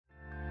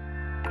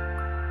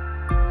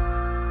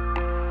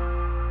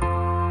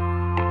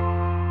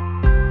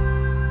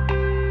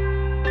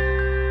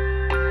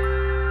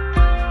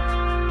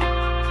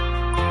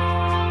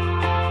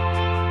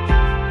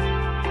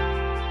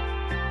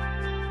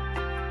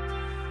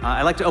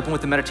I like to open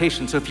with a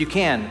meditation, so if you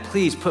can,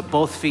 please put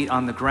both feet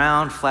on the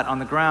ground, flat on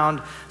the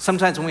ground.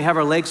 Sometimes when we have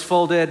our legs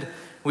folded,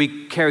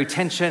 we carry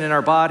tension in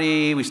our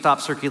body, we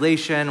stop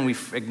circulation, we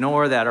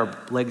ignore that our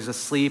legs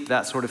asleep,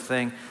 that sort of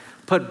thing.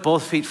 Put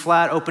both feet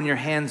flat, open your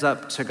hands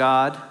up to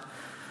God,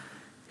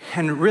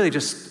 and really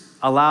just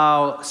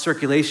allow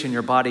circulation in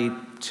your body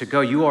to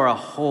go. You are a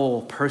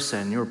whole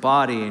person, your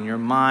body and your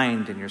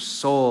mind and your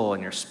soul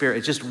and your spirit.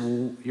 It's just,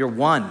 you're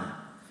one.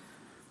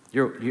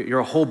 You're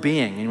a whole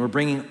being, and we're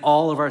bringing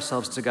all of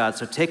ourselves to God.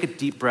 So take a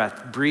deep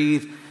breath,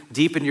 breathe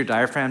deep in your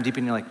diaphragm, deep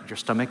in your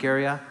stomach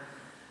area.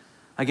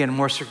 Again,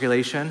 more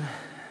circulation.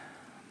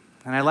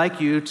 And I'd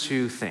like you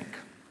to think.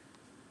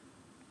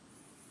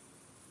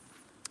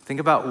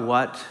 Think about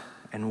what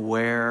and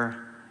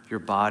where your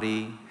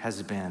body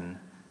has been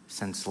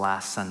since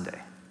last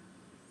Sunday.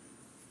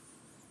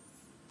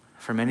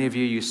 For many of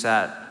you, you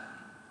sat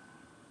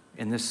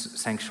in this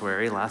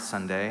sanctuary last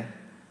Sunday,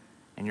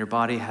 and your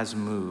body has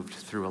moved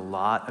through a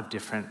lot of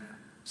different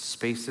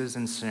spaces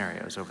and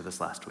scenarios over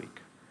this last week.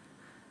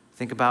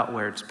 Think about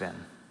where it's been.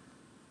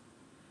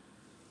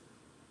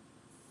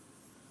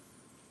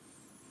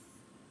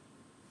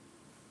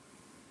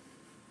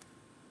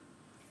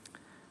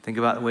 Think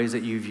about the ways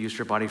that you've used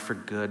your body for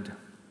good,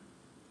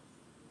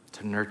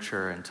 to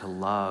nurture and to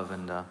love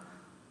and to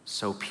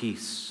sow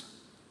peace.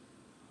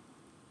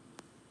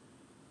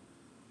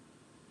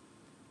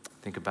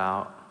 Think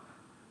about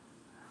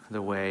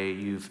the way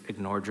you've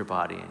ignored your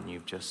body and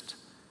you've just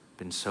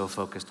been so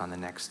focused on the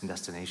next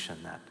destination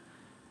that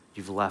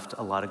you've left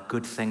a lot of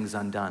good things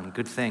undone,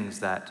 good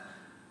things that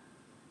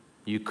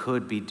you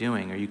could be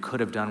doing or you could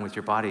have done with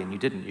your body and you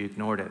didn't. You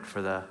ignored it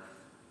for the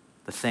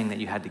thing that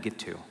you had to get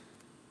to.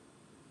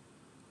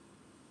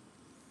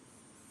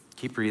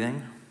 Keep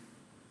breathing.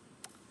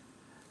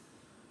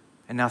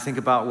 And now think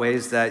about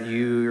ways that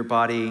your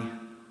body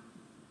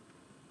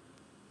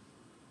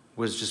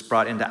was just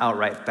brought into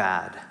outright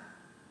bad.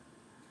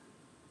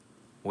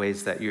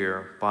 Ways that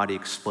your body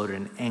exploded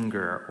in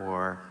anger,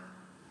 or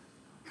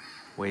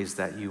ways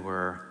that you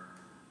were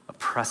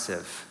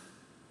oppressive,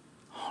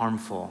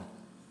 harmful,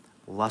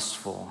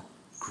 lustful,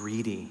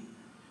 greedy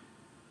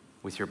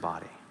with your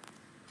body.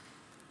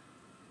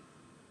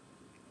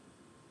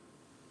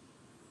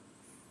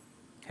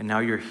 And now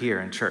you're here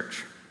in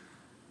church,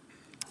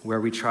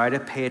 where we try to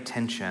pay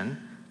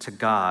attention to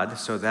God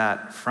so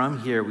that from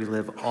here we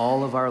live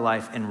all of our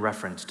life in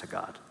reference to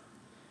God.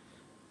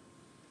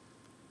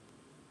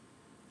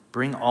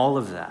 Bring all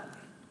of that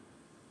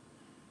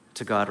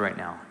to God right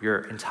now. Your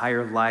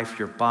entire life,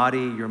 your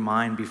body, your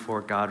mind before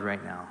God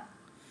right now.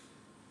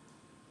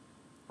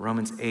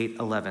 Romans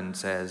 8:11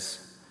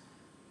 says,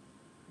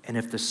 "And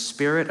if the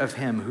spirit of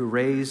him who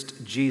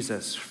raised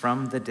Jesus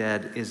from the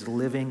dead is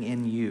living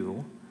in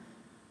you,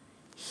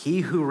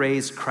 he who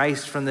raised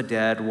Christ from the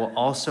dead will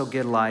also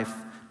give life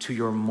to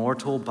your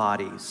mortal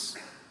bodies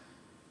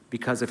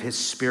because of his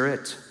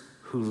spirit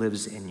who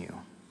lives in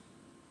you."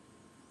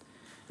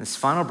 This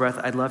final breath,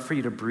 I'd love for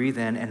you to breathe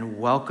in and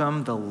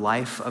welcome the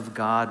life of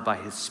God by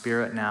his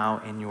spirit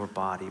now in your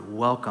body.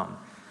 Welcome.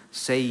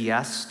 Say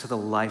yes to the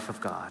life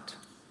of God.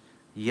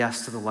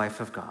 Yes to the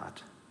life of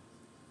God.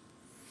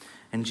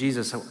 And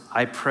Jesus,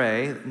 I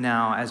pray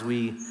now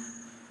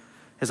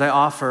as I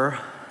offer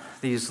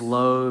these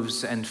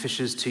loaves and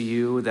fishes to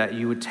you, that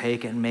you would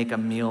take and make a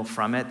meal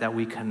from it, that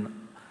we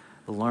can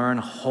learn,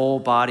 whole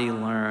body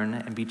learn,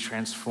 and be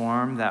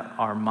transformed, that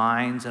our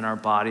minds and our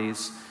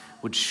bodies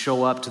would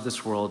show up to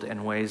this world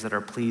in ways that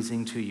are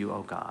pleasing to you,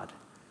 O God.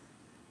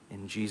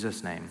 In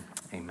Jesus' name,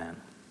 amen.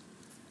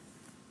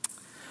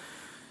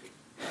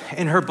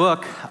 In her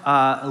book,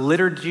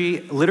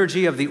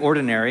 Liturgy of the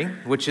Ordinary,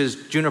 which is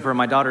Juniper,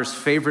 my daughter's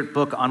favorite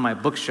book on my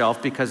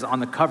bookshelf, because on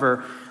the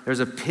cover, there's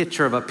a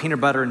picture of a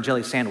peanut butter and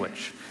jelly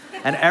sandwich.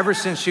 And ever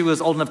since she was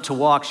old enough to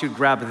walk, she would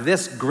grab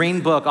this green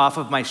book off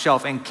of my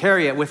shelf and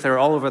carry it with her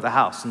all over the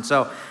house. And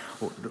so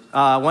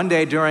one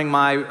day during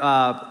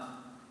my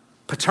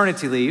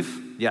paternity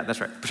leave,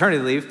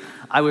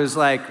 I was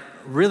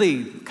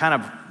really kind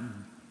of,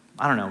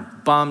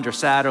 bummed or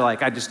sad, or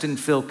I just didn't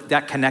feel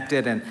that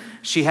connected. And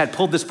she had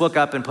pulled this book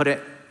up and put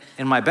it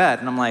in my bed.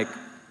 And I'm like,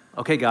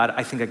 okay, God,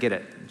 I think I get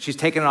it. She's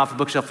taken it off the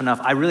bookshelf enough.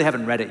 I really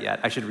haven't read it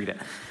yet. I should read it.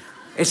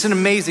 It's an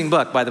amazing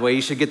book, by the way.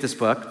 You should get this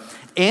book.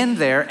 In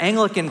there,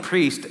 Anglican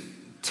priest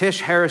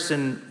Tish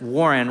Harrison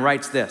Warren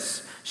writes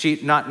this. She,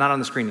 not on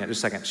the screen yet, just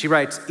a second. She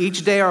writes,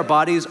 "Each day our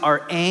bodies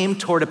are aimed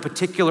toward a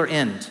particular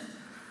end,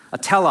 a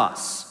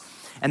telos.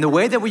 And the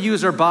way that we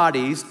use our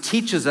bodies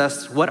teaches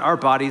us what our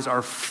bodies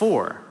are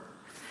for."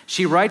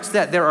 She writes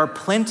that there are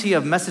plenty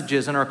of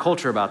messages in our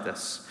culture about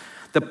this.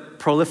 The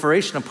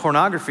proliferation of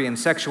pornography and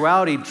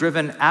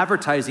sexuality-driven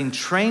advertising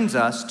trains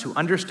us to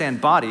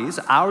understand bodies,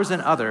 ours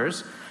and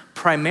others,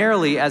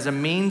 primarily as a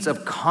means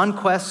of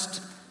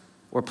conquest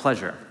or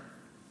pleasure.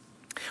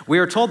 We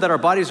are told that our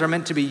bodies are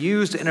meant to be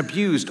used and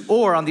abused,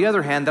 or on the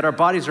other hand, that our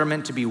bodies are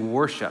meant to be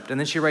worshiped. And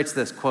then she writes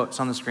this, quote, it's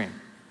on the screen.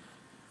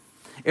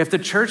 "If the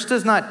church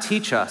does not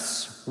teach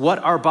us what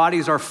our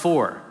bodies are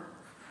for,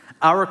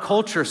 our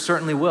culture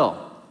certainly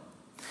will.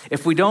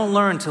 If we don't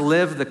learn to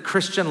live the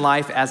Christian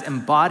life as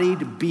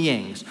embodied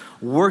beings,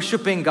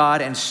 worshiping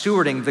God and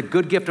stewarding the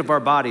good gift of our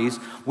bodies,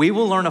 we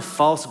will learn a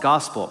false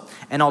gospel,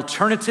 an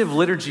alternative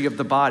liturgy of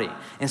the body.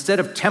 Instead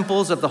of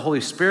temples of the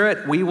Holy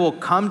Spirit, we will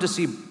come to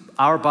see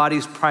our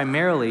bodies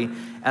primarily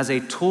as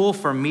a tool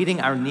for meeting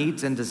our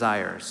needs and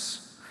desires.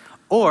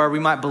 Or we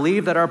might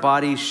believe that our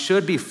bodies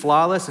should be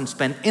flawless and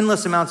spend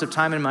endless amounts of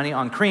time and money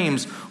on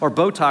creams or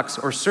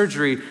Botox or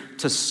surgery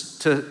to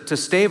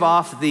stave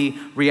off the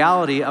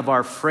reality of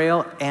our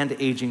frail and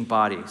aging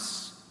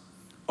bodies.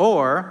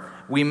 Or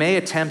we may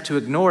attempt to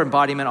ignore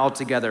embodiment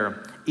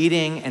altogether,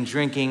 eating and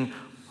drinking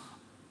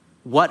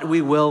what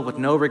we will with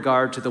no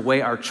regard to the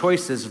way our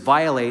choices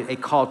violate a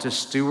call to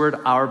steward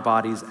our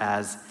bodies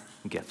as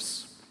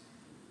gifts.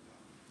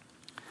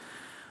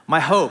 My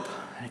hope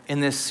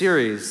in this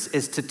series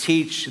is to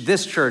teach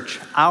this church,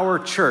 our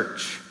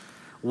church,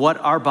 what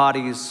our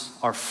bodies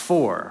are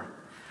for.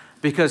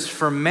 Because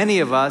for many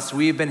of us,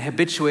 we've been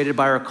habituated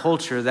by our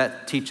culture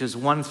that teaches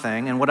one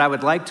thing. And what I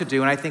would like to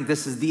do, and I think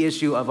this is the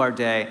issue of our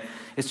day,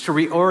 is to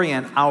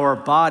reorient our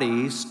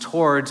bodies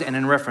towards and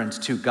in reference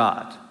to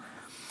God.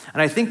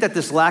 And I think that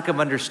this lack of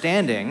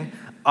understanding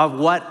of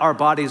what our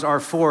bodies are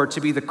for to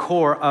be the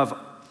core of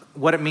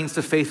what it means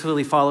to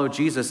faithfully follow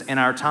Jesus in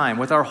our time,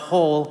 with our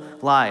whole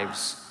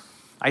lives.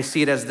 I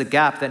see it as the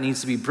gap that needs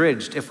to be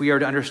bridged if we are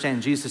to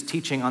understand Jesus'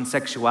 teaching on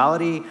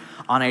sexuality,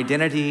 on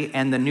identity,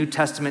 and the New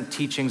Testament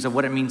teachings of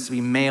what it means to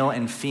be male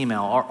and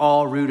female are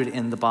all rooted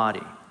in the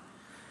body.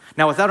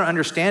 Now, without an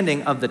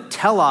understanding of the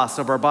telos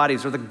of our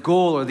bodies, or the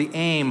goal, or the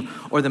aim,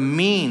 or the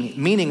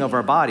meaning of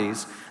our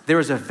bodies, there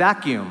is a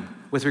vacuum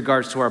with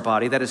regards to our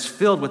body that is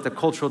filled with the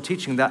cultural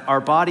teaching that our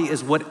body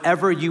is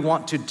whatever you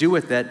want to do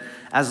with it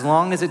as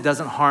long as it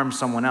doesn't harm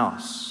someone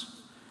else.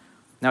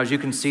 Now, as you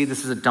can see,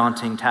 this is a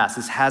daunting task.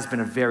 This has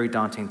been a very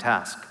daunting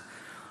task.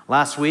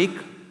 Last week,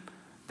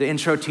 the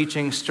intro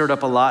teaching stirred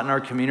up a lot in our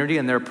community,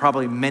 and there are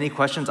probably many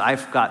questions.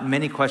 I've got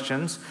many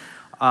questions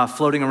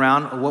floating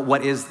around.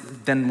 What is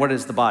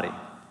the body?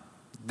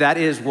 That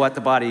is what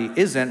the body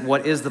isn't.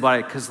 What is the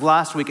body? Because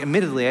last week,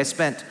 admittedly, I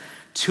spent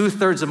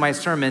 2/3 of my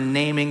sermon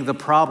naming the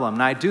problem.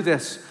 Now, I do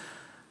this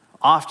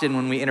often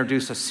when we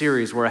introduce a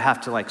series where I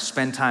have to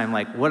spend time,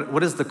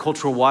 what is the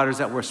cultural waters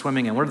that we're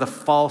swimming in? What are the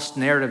false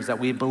narratives that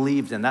we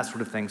believed in? That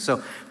sort of thing.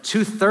 So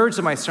 2/3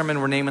 of my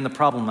sermon were naming the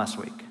problem last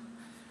week.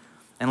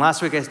 And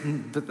last week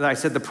I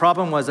said the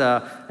problem was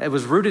it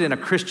was rooted in a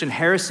Christian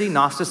heresy,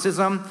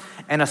 Gnosticism,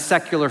 and a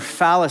secular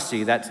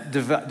fallacy that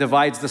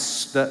divides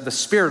the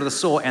spirit of the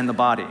soul and the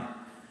body,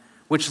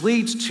 which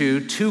leads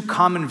to two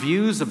common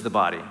views of the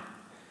body.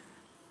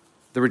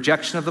 The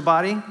rejection of the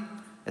body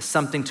as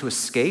something to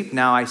escape.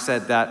 Now, I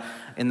said that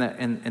in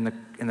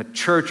the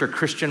church or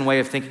Christian way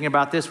of thinking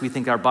about this, we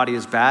think our body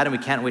is bad and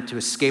we can't wait to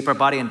escape our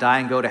body and die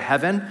and go to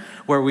heaven,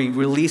 where we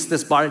release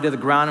this body to the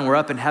ground and we're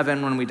up in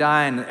heaven when we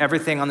die, and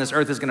everything on this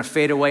earth is going to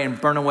fade away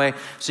and burn away.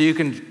 So you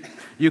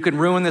can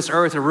ruin this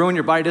earth or ruin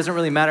your body. It doesn't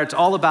really matter. It's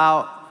all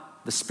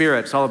about the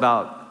spirit. It's all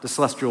about the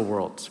celestial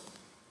worlds.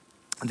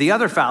 The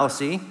other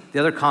fallacy, the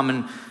other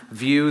common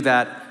view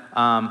that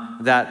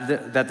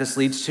this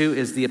leads to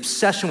is the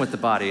obsession with the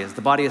body, as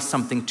the body is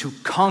something to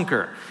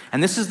conquer.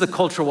 And this is the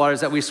cultural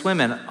waters that we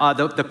swim in.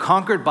 The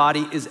conquered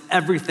body is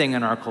everything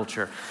in our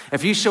culture.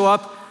 If you show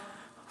up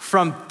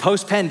from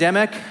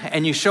post-pandemic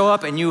and you show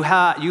up and you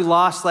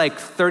lost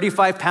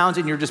 35 pounds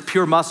and you're just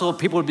pure muscle,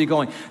 people would be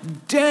going,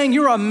 dang,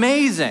 you're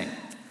amazing.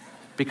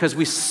 Because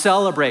we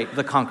celebrate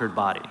the conquered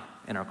body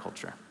in our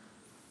culture.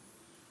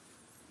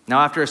 Now,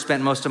 after I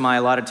spent most of my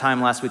allotted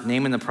time last week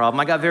naming the problem,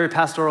 I got very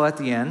pastoral at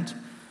the end.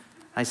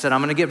 I said, I'm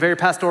going to get very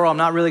pastoral. I'm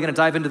not really going to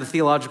dive into the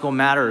theological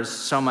matters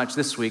so much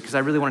this week because I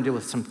really want to deal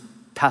with some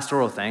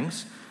pastoral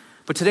things.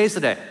 But today's the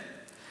day.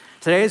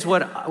 Today is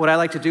what I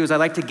like to do is I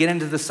like to get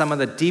into some of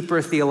the deeper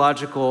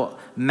theological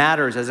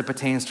matters as it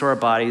pertains to our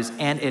bodies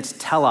and its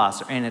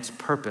telos and its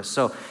purpose.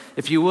 So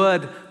if you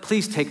would,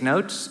 please take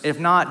notes. If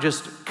not,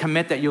 just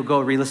commit that you'll go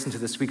re-listen to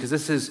this because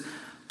this is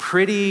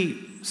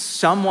pretty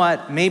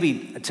somewhat,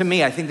 maybe to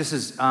me, I think this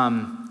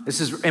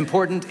is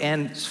important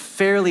and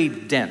fairly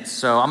dense.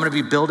 So I'm going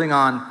to be building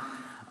on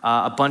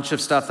a bunch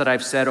of stuff that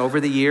I've said over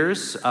the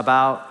years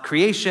about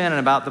creation and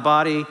about the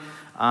body,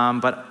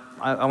 but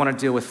I want to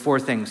deal with 4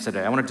 things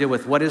today. I want to deal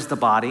with what is the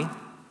body,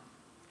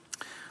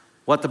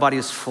 what the body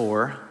is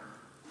for,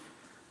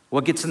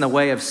 what gets in the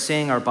way of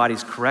seeing our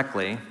bodies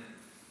correctly,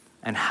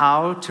 and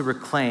how to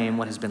reclaim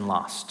what has been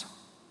lost.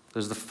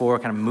 Those are the 4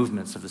 kind of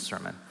movements of the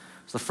sermon.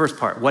 So the first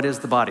part, what is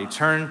the body?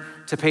 Turn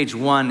to page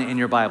 1 in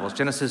your Bibles,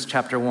 Genesis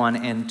chapter 1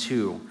 and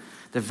 2,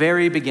 the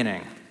very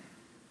beginning.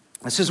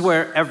 This is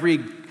where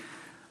every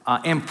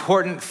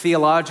important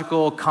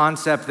theological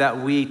concept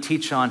that we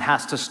teach on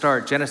has to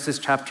start. Genesis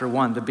chapter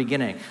 1, the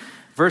beginning.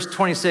 Verse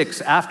 26,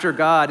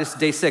 this is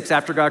day 6,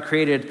 after God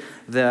created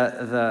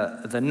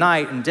the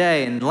night and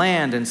day and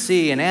land and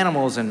sea and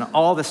animals and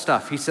all this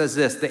stuff, he says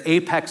this, the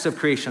apex of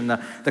creation,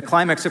 the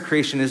climax of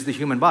creation is the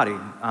human body,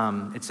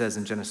 it says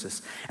in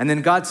Genesis. And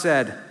then God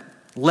said,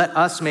 let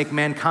us make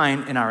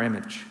mankind in our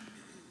image,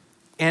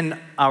 in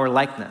our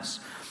likeness.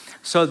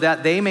 so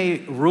that they may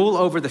rule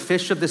over the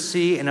fish of the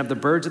sea and of the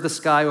birds of the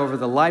sky, over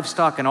the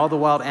livestock and all the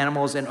wild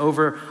animals, and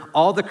over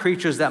all the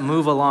creatures that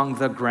move along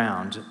the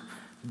ground.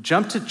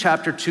 Jump to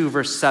chapter 2,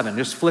 verse 7.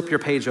 Just flip your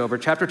page over.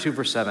 Chapter 2,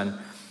 verse 7.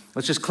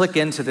 Let's just click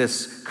into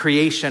this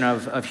creation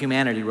of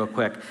humanity real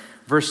quick.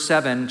 Verse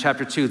 7,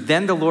 chapter 2.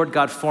 Then the Lord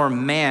God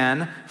formed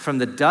man from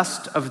the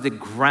dust of the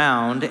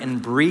ground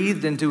and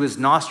breathed into his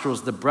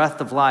nostrils the breath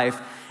of life,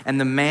 and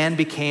the man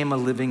became a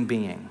living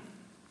being.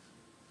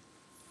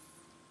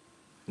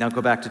 Now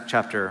go back to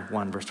chapter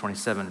 1, verse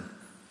 27.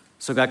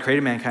 So God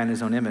created mankind in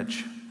his own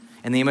image.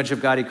 In the image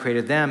of God, he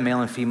created them,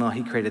 male and female,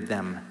 he created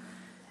them.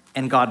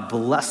 And God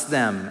blessed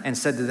them and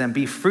said to them,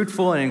 be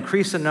fruitful and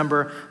increase in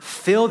number,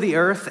 fill the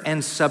earth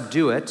and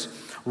subdue it,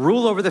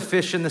 rule over the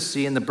fish in the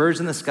sea and the birds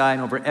in the sky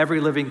and over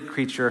every living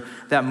creature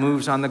that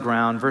moves on the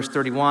ground. Verse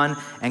 31,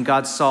 and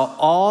God saw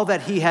all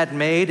that he had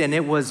made, and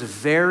it was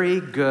very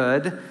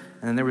good. And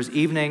then there was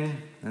evening,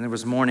 and there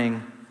was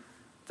morning,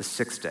 the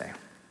sixth day.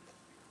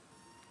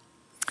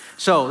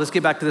 So let's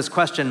get back to this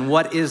question.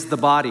 What is the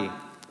body?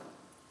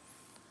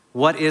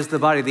 What is the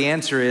body? The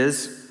answer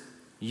is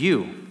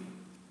you.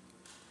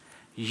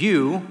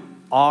 You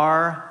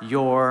are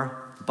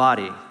your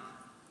body.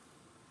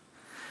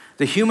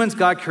 The humans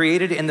God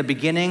created in the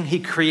beginning, he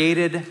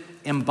created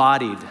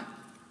embodied.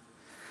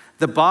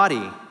 The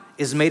body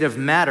is made of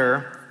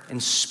matter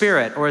and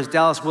spirit, or as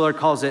Dallas Willard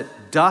calls it,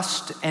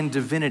 dust and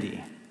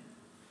divinity.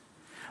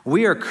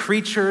 We are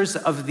creatures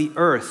of the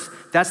earth.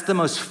 That's the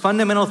most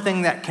fundamental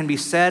thing that can be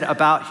said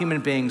about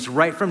human beings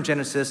right from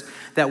Genesis,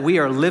 that we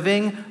are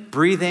living,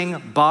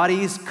 breathing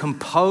bodies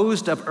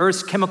composed of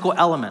earth's chemical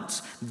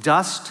elements,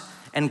 dust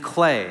and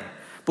clay.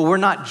 But we're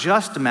not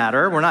just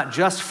matter. We're not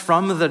just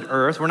from the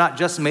earth. We're not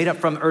just made up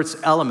from earth's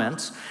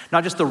elements,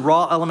 not just the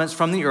raw elements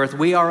from the earth.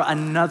 We are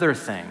another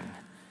thing.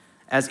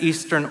 As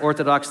Eastern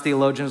Orthodox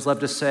theologians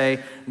love to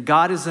say,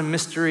 God is a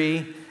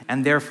mystery,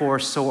 and therefore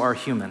so are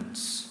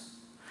humans.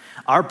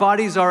 Our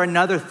bodies are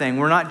another thing.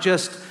 We're not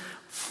just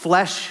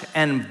flesh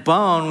and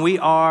bone. We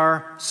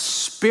are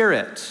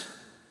spirit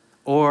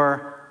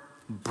or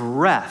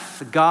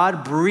breath.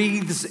 God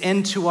breathes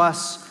into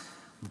us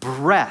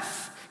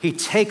breath. He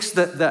takes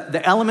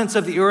the elements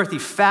of the earth, he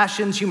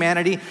fashions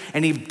humanity,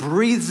 and he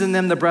breathes in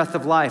them the breath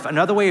of life.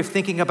 Another way of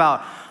thinking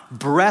about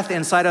breath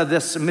inside of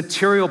this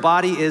material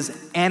body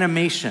is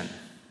animation.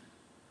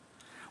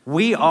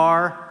 We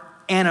are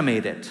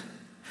animated.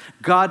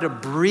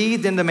 God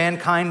breathed into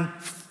mankind.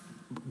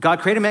 God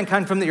created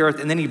mankind from the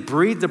earth, and then he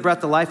breathed the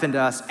breath of life into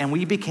us, and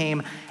we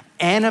became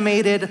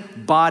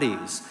animated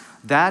bodies.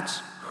 That's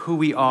who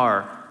we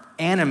are,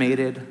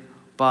 animated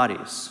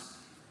bodies.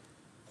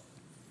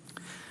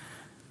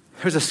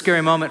 There's a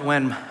scary moment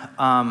when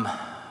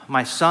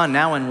my son,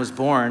 Nowan, was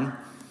born.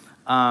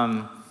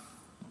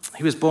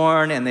 He was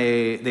born, and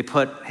they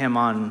put him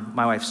on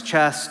my wife's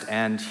chest,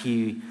 and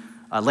he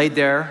laid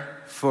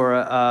there for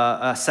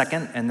a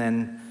second, and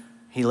then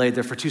he laid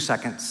there for 2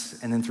 seconds,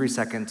 and then 3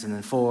 seconds, and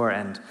then 4,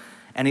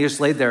 and he just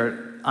laid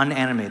there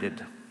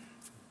unanimated,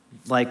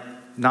 like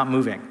not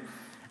moving.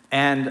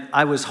 And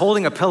I was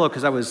holding a pillow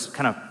because I was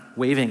kind of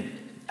waving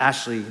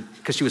Ashley,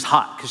 because she was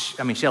hot, because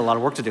she had a lot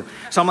of work to do.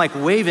 So I'm like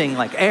waving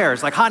like air,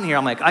 it's like hot in here.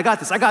 I'm like, I got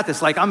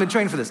this, like I'm in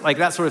training for this, like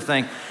that sort of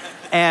thing.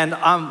 And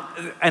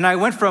I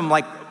went from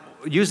like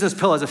using this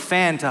pillow as a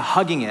fan to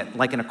hugging it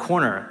like in a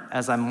corner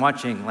as I'm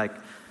watching like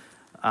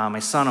my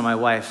son on my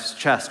wife's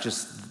chest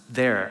just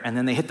there. And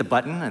then they hit the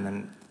button, and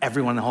then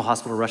everyone in the whole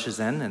hospital rushes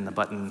in, and the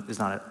button is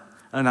not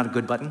a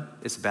good button,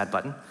 it's a bad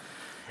button.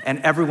 And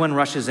everyone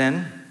rushes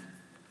in,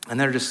 and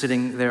they're just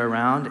sitting there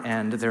around,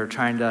 and they're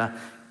trying to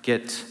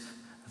get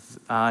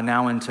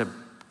Nowan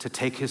to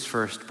take his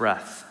first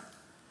breath.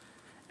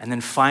 And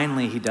then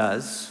finally he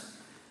does,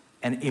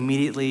 and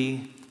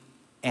immediately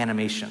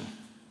animation.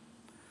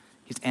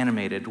 He's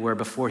animated where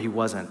before he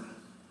wasn't.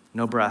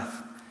 No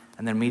breath.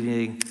 And then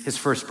immediately his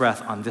first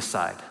breath on this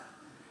side.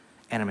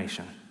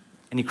 Animation.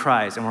 And he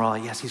cries, and we're all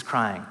like, yes, he's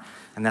crying.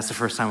 And that's the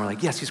first time we're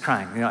like, yes, he's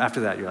crying.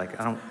 After that, you're like,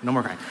 no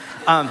more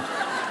crying.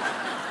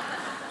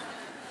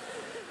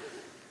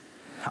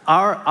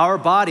 Our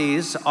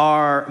bodies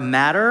are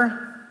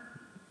matter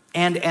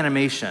and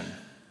animation,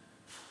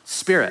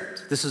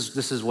 spirit. This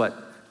is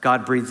what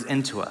God breathes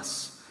into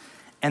us.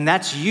 And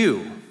that's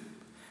you.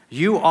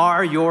 You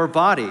are your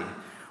body.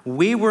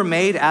 We were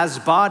made as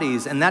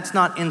bodies, and that's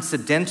not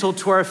incidental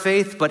to our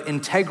faith, but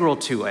integral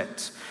to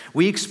it.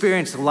 We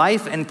experience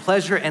life and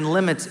pleasure and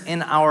limits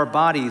in our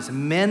bodies.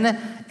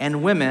 Men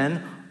and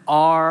women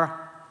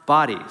are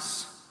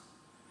bodies.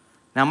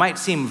 Now, it might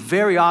seem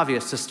very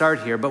obvious to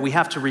start here, but we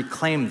have to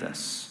reclaim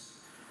this.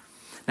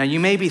 Now,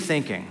 you may be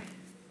thinking,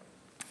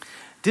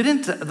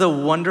 didn't the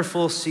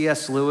wonderful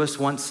C.S. Lewis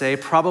once say,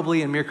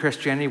 probably in Mere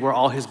Christianity, where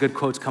all his good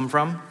quotes come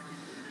from,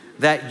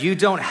 that you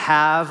don't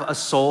have a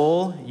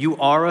soul, you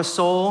are a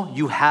soul,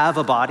 you have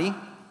a body?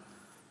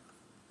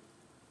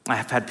 I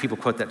have had people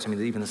quote that to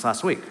me even this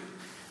last week.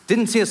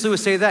 Didn't C.S.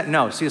 Lewis say that?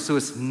 No, C.S.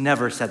 Lewis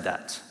never said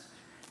that,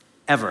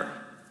 ever.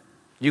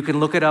 You can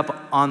look it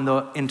up on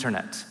the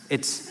internet.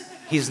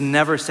 He's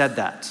never said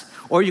that.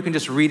 or you can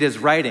just read his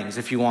writings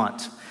if you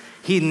want.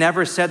 He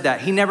never said that.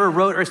 He never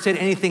wrote or said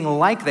anything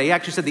like that. He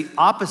actually said the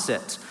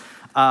opposite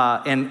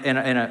in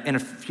a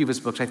few of his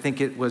books. I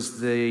think it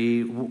was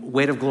The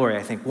Weight of Glory,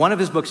 I think. One of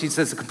his books, he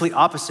says the complete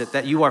opposite,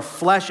 that you are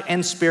flesh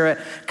and spirit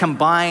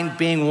combined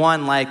being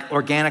one, like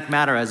organic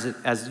matter,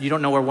 as you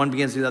don't know where one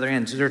begins and the other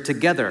ends. They're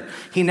together.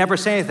 He never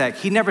said that.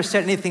 He never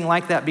said anything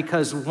like that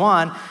because,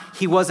 one,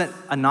 he wasn't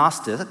a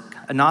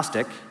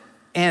Gnostic,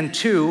 and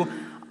two,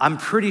 I'm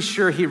pretty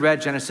sure he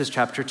read Genesis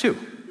chapter 2.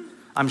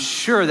 I'm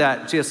sure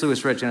that C.S.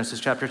 Lewis read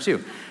Genesis chapter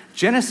 2.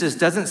 Genesis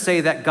doesn't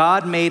say that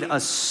God made a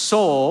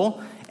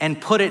soul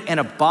and put it in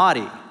a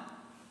body.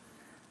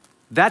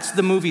 That's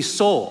the movie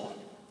Soul.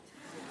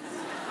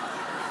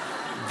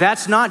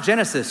 That's not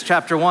Genesis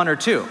chapter 1 or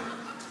 2.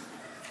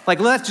 Like,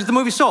 that's just the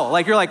movie Soul.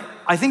 Like, you're like,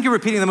 I think you're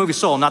repeating the movie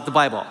Soul, not the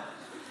Bible.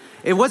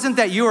 It wasn't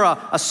that you were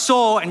a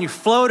soul and you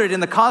floated in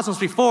the cosmos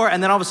before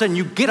and then all of a sudden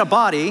you get a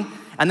body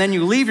and then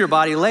you leave your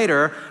body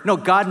later. No,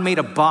 God made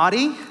a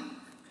body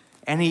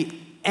and he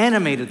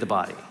animated the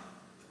body.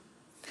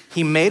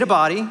 He made a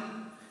body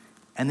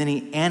and then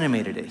he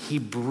animated it. He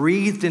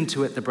breathed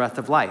into it the breath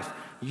of life.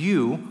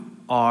 You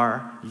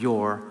are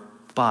your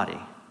body.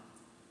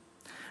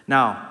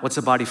 Now, what's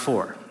a body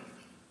for?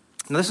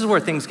 Now, this is where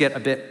things get a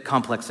bit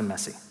complex and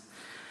messy.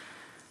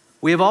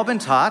 We have all been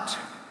taught,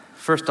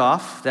 first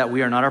off, that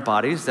we are not our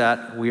bodies,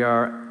 that we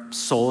are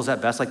souls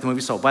at best, like the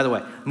movie Soul. By the way,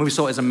 the movie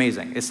Soul is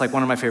amazing. It's like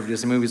one of my favorite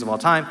Disney movies of all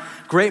time.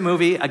 Great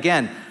movie,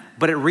 again,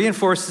 but it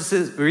reinforces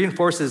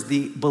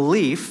the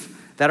belief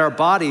that our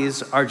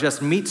bodies are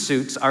just meat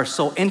suits our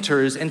soul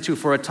enters into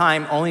for a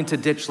time only to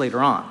ditch later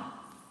on.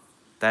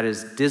 That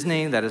is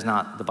Disney, that is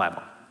not the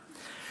Bible.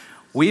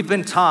 We've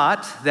been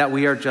taught that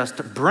we are just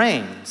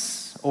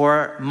brains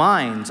or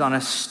minds on a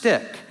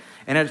stick,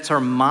 and it's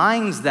our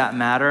minds that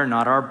matter,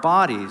 not our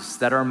bodies,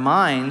 that our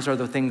minds are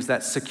the things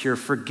that secure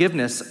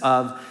forgiveness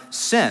of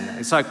sin.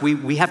 It's like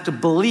we have to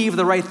believe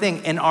the right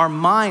thing in our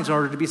minds in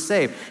order to be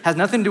saved. It has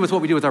nothing to do with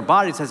what we do with our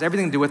bodies, it has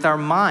everything to do with our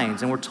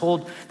minds, and we're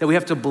told that we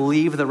have to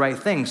believe the right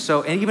thing.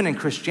 So, and even in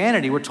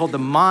Christianity, we're told the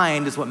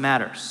mind is what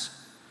matters.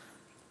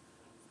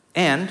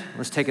 And,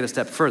 let's take it a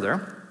step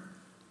further,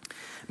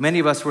 many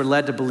of us were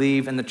led to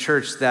believe in the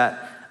church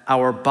that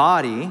our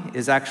body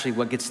is actually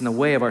what gets in the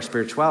way of our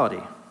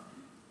spirituality.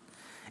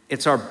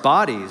 It's our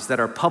bodies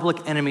that are public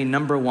enemy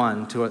number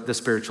one to the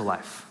spiritual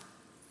life.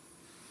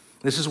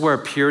 This is where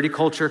purity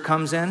culture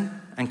comes in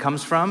and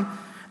comes from.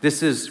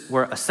 This is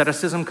where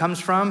asceticism comes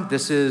from.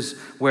 This is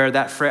where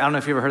that phrase, I don't know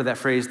if you ever heard of that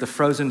phrase, the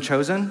frozen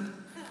chosen,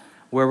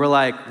 where we're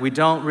like, we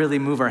don't really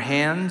move our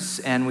hands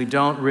and we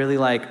don't really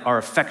are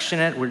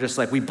affectionate. We're just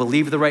like, we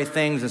believe the right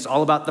things. It's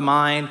all about the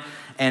mind.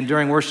 And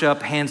during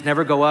worship, hands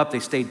never go up, they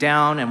stay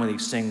down. And when they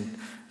sing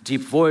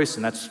deep voice,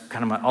 and that's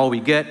kind of all we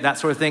get, that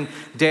sort of thing.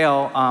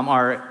 Dale,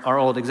 our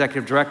old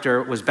executive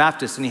director, was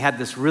Baptist, and he had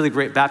this really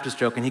great Baptist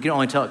joke, and he can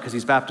only tell it because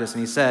he's Baptist,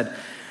 and he said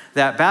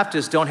that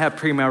Baptists don't have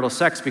premarital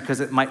sex because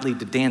it might lead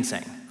to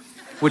dancing,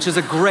 which is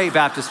a great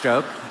Baptist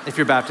joke. If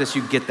you're Baptist,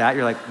 you get that.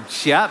 You're like,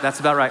 yeah, that's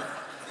about right.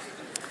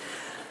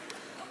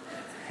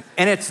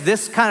 And it's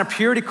this kind of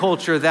purity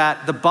culture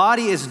that the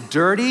body is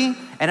dirty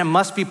and it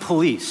must be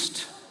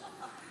policed.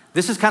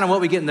 This is kind of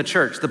what we get in the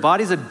church. The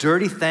body's a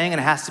dirty thing and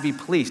it has to be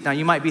policed. Now,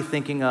 you might be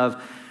thinking of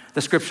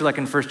the scripture like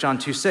in 1 John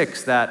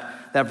 2:6,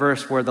 that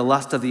verse where the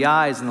lust of the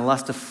eyes and the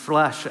lust of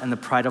flesh and the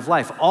pride of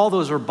life, all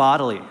those are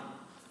bodily.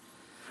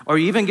 Or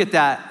you even get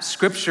that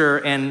scripture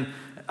in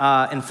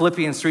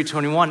Philippians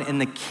 3:21 in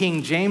the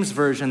King James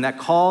Version that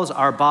calls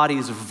our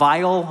bodies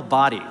vile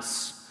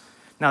bodies.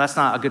 Now, that's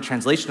not a good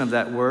translation of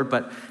that word,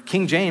 but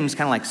King James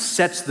kind of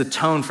sets the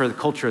tone for the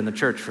culture in the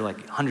church for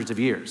hundreds of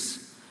years.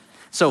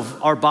 So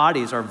our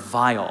bodies are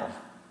vile.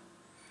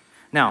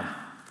 Now,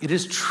 it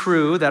is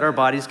true that our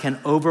bodies can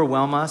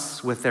overwhelm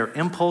us with their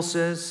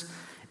impulses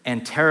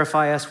and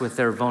terrify us with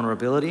their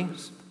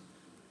vulnerabilities.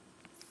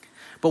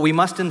 But we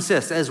must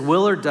insist, as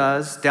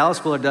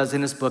Dallas Willard does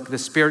in his book, The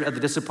Spirit of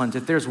the Disciplines.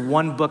 If there's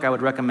one book I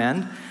would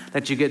recommend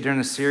that you get during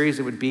the series,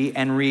 it would be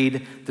and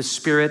read The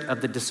Spirit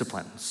of the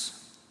Disciplines.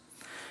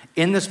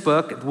 In this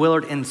book,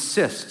 Willard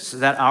insists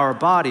that our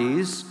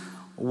bodies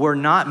were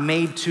not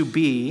made to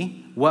be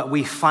what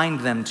we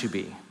find them to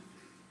be.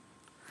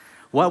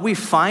 What we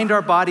find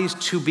our bodies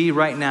to be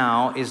right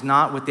now is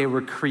not what they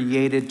were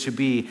created to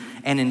be.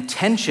 And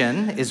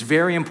intention is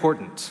very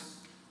important.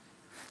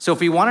 So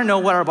if we want to know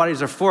what our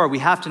bodies are for, we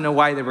have to know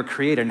why they were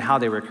created and how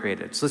they were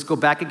created. So let's go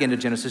back again to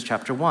Genesis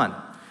chapter 1.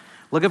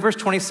 Look at verse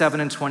 27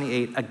 and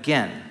 28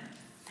 again.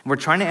 We're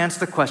trying to answer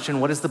the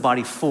question, what is the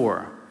body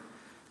for?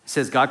 It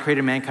says, God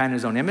created mankind in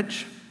his own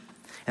image.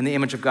 In the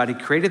image of God, he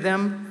created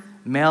them.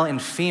 Male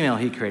and female,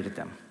 he created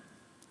them.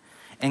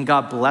 And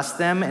God blessed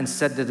them and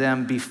said to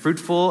them, be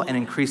fruitful and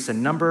increase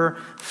in number,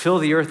 fill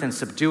the earth and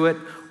subdue it,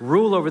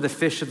 rule over the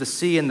fish of the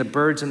sea and the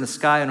birds in the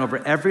sky and over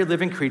every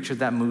living creature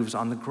that moves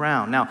on the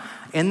ground. Now,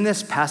 in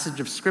this passage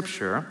of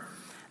scripture,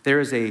 there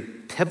is a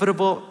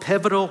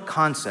pivotal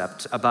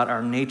concept about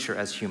our nature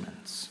as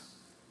humans.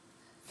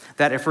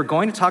 That if we're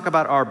going to talk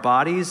about our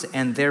bodies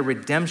and their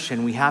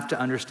redemption, we have to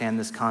understand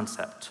this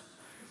concept.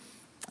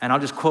 And I'll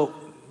just quote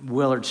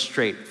Willard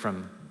straight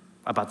from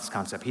about this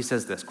concept. He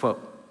says this,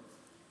 quote,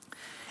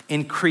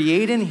 in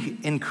creating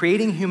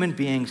human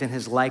beings in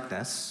his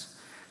likeness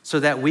so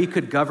that we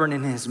could govern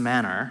in his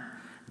manner,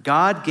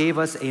 God gave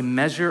us a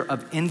measure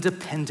of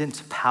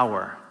independent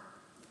power.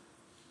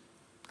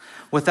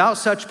 Without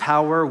such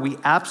power, we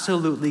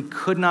absolutely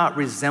could not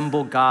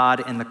resemble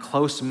God in the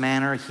close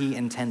manner he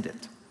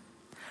intended,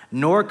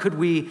 nor could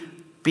we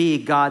be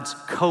God's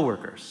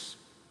co-workers.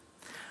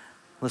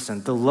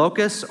 Listen, the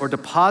locus or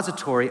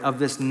depository of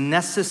this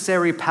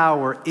necessary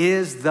power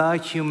is the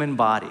human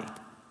body.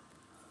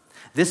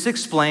 This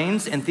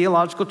explains, in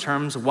theological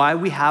terms, why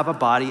we have a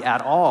body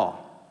at all.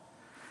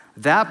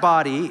 That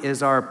body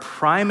is our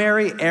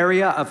primary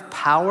area of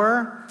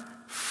power,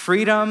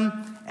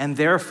 freedom, and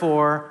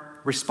therefore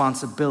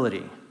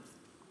responsibility.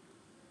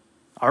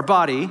 Our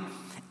body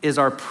is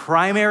our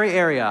primary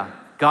area,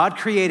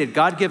 God-created,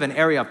 God-given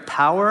area of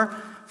power,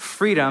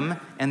 freedom,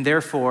 and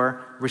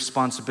therefore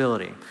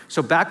responsibility.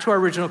 So back to our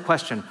original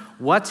question,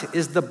 what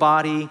is the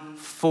body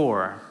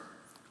for?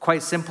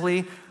 Quite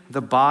simply,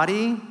 the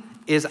body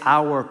is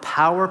our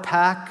power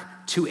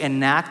pack to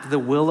enact the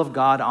will of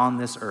God on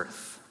this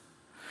earth.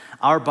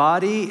 Our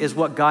body is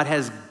what God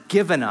has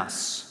given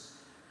us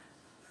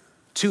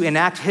to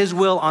enact his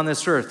will on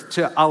this earth,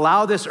 to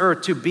allow this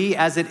earth to be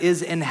as it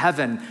is in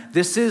heaven.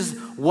 This is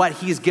what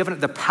he's given.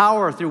 The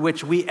power through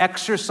which we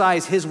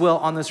exercise his will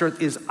on this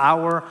earth is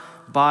our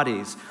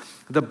bodies.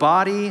 The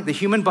body, the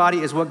human body,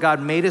 is what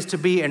God made us to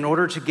be in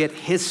order to get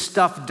his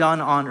stuff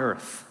done on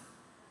earth.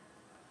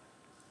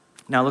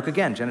 Now look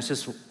again,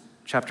 Genesis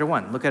chapter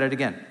 1. Look at it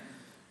again.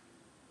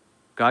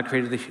 God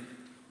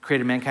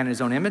created mankind in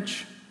his own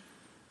image.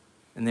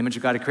 In the image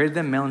of God, he created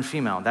them, male and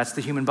female. That's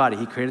the human body.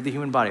 He created the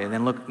human body. And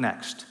then look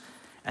next.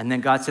 And then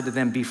God said to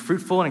them, be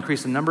fruitful and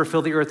increase in number,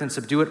 fill the earth and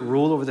subdue it,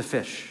 rule over the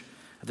fish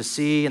of the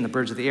sea and the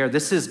birds of the air.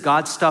 This is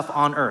God's stuff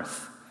on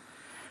earth.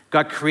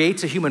 God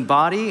creates a human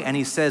body, and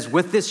he says,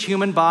 with this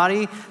human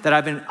body that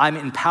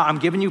I'm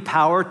giving you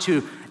power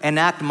to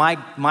enact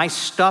my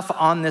stuff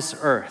on this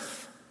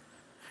earth.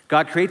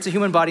 God creates a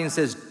human body and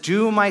says,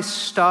 do my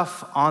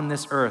stuff on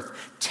this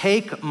earth.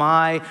 Take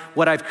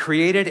what I've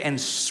created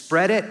and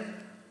spread it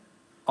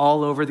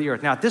all over the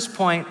earth. Now, at this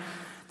point,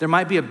 there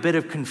might be a bit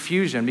of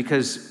confusion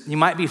because you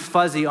might be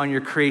fuzzy on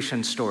your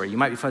creation story. You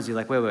might be fuzzy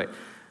like, wait.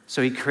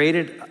 So he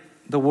created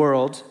the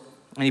world,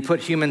 and he put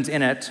humans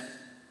in it,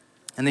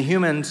 and the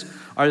humans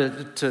are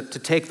to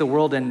take the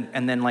world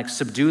and then like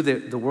subdue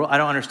the world. I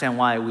don't understand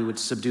why we would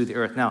subdue the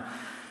earth. Now,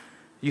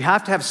 you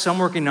have to have some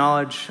working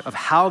knowledge of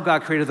how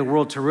God created the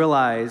world to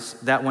realize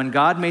that when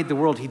God made the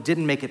world, he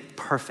didn't make it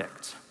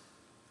perfect.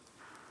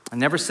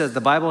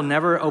 The Bible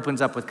never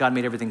opens up with God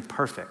made everything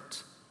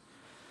perfect.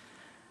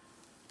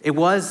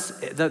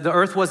 The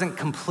earth wasn't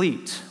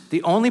complete.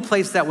 The only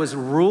place that was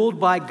ruled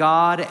by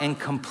God and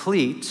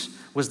complete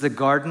was the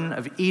Garden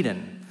of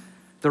Eden.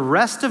 The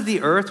rest of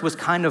the earth was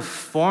kind of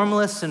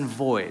formless and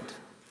void.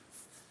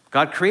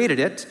 God created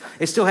it.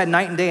 It still had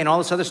night and day and all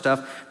this other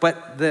stuff,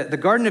 but the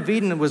Garden of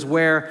Eden was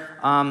where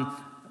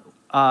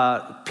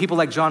people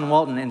like John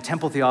Walton in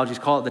temple theology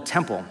call it the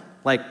temple.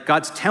 Like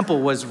God's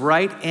temple was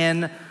right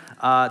in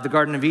the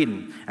Garden of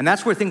Eden. And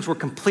that's where things were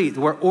complete,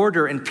 where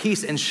order and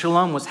peace and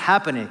shalom was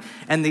happening.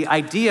 And the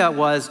idea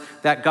was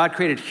that God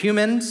created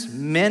humans,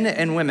 men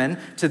and women,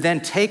 to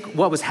then take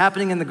what was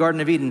happening in the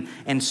Garden of Eden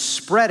and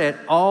spread it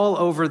all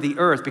over the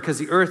earth, because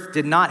the earth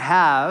did not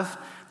have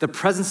the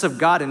presence of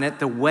God in it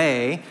the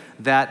way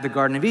that the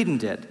Garden of Eden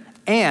did.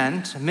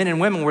 And men and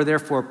women were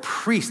therefore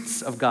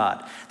priests of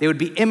God. They would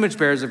be image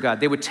bearers of God.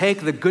 They would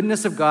take the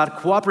goodness of God,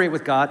 cooperate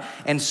with God,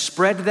 and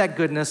spread that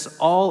goodness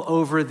all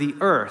over the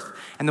earth.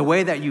 And the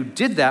way that you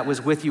did that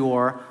was with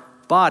your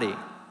body.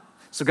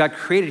 So God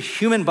created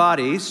human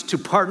bodies to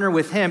partner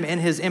with him in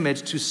his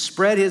image to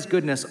spread his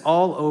goodness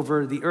all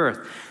over the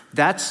earth.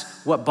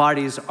 That's what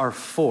bodies are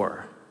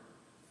for.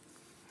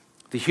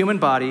 The human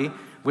body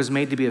was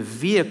made to be a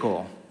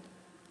vehicle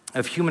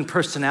of human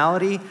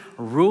personality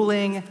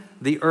ruling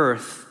the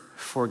earth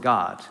for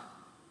God.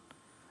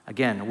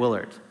 Again,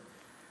 Willard.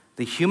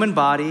 The human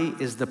body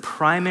is the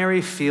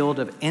primary field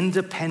of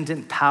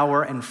independent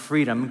power and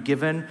freedom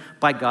given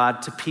by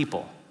God to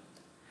people.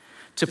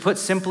 To put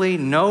simply,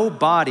 no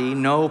body,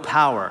 no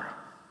power.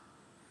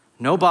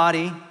 No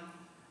body,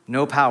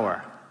 no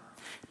power.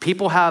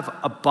 People have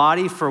a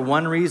body for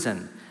one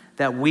reason,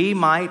 that we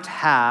might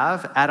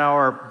have at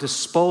our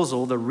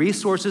disposal the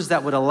resources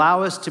that would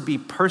allow us to be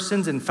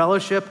persons in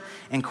fellowship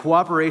and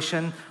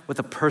cooperation with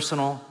a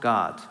personal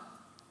God.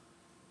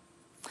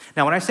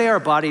 Now, when I say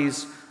our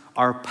bodies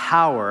are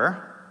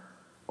power,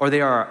 or they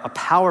are a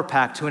power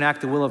pack to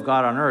enact the will of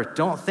God on earth,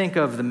 don't think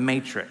of the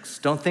Matrix.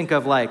 Don't think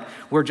of like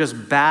we're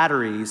just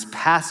batteries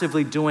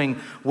passively doing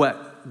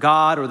what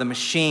God or the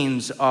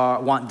machines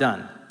want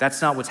done.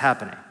 That's not what's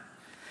happening.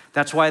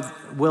 That's why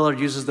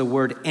Willard uses the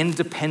word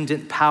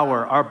independent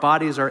power. Our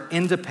bodies are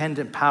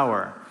independent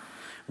power.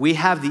 We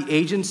have the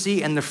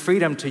agency and the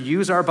freedom to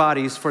use our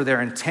bodies for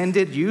their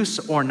intended use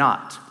or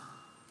not.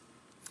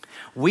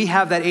 We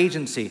have that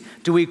agency.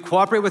 Do we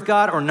cooperate with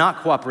God or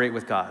not cooperate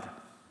with God?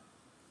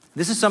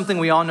 This is something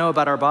we all know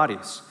about our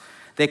bodies.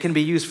 They can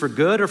be used for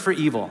good or for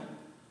evil.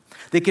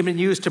 They can be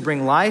used to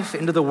bring life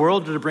into the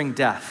world or to bring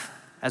death,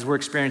 as we're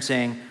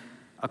experiencing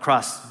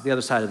across the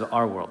other side of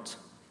our world.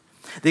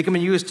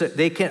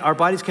 Our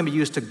bodies can be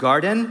used to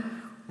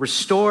garden,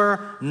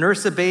 restore,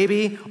 nurse a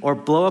baby, or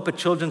blow up a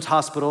children's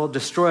hospital,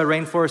 destroy a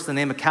rainforest in the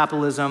name of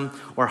capitalism,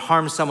 or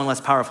harm someone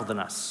less powerful than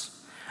us.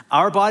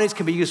 Our bodies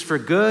can be used for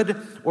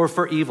good or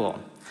for evil.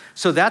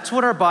 So that's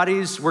what our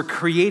bodies were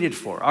created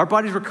for. Our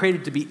bodies were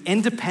created to be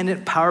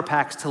independent power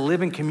packs, to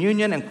live in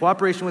communion and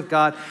cooperation with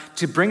God,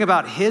 to bring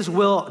about his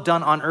will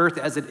done on earth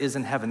as it is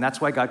in heaven.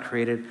 That's why God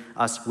created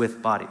us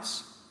with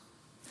bodies.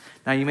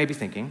 Now you may be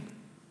thinking,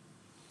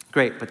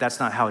 great, but that's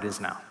not how it is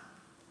now.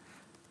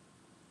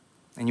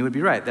 And you would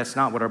be right, that's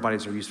not what our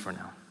bodies are used for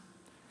now.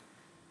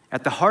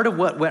 At the heart of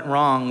what went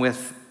wrong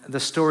with the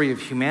story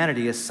of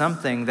humanity is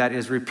something that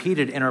is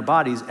repeated in our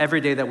bodies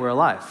every day that we're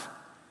alive.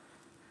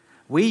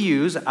 We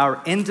use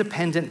our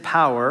independent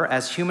power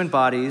as human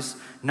bodies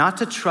not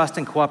to trust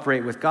and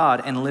cooperate with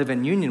God and live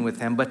in union with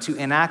him, but to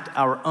enact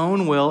our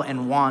own will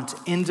and want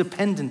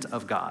independent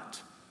of God.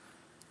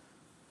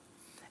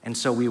 And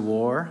so we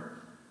war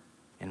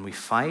and we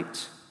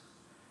fight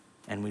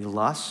and we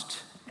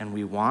lust and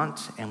we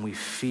want and we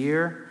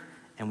fear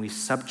and we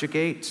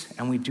subjugate,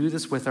 and we do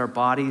this with our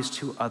bodies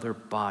to other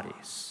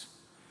bodies.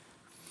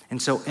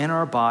 And so in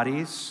our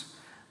bodies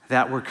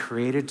that were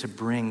created to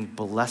bring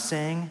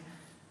blessing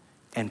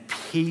and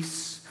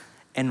peace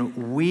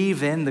and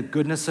weave in the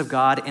goodness of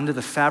God into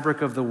the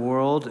fabric of the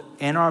world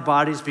in our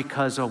bodies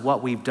because of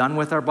what we've done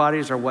with our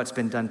bodies or what's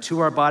been done to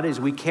our bodies,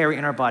 we carry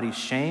in our bodies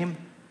shame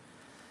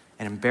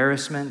and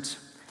embarrassment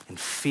and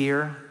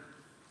fear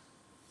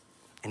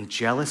and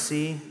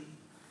jealousy.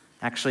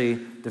 Actually,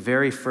 the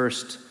very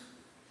first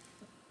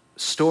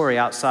story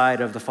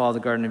outside of the fall of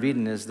the Garden of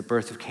Eden is the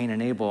birth of Cain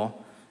and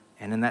Abel.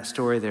 And in that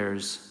story,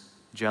 there's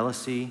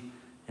jealousy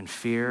and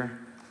fear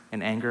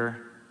and anger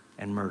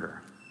and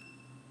murder.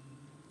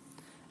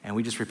 And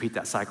we just repeat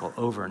that cycle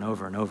over and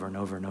over and over and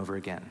over and over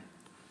again.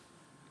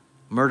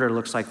 Murder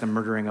looks like the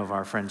murdering of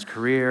our friend's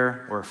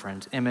career or a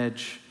friend's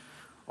image,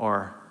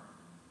 or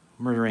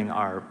murdering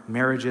our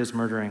marriages,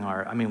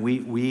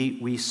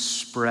 we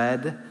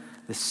spread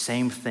the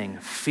same thing: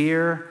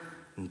 fear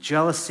and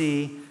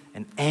jealousy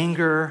and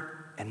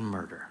anger and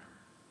murder.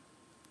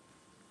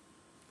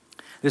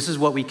 This is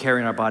what we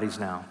carry in our bodies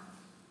now.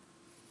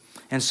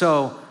 And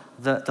so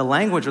the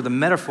language, or the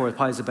metaphor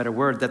probably is a better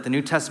word, that the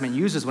New Testament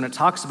uses when it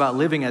talks about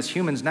living as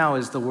humans now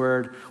is the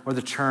word or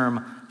the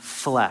term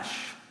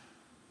flesh.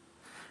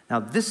 Now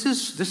this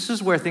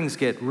is where things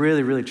get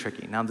really, really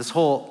tricky. Now this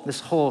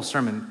whole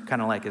sermon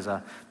kind of like is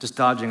just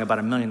dodging about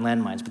a million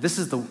landmines, but this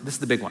is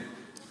the big one.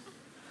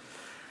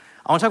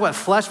 I want to talk about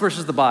flesh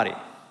versus the body.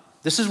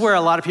 This is where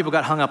a lot of people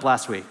got hung up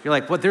last week. You're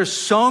like, well, there's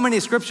so many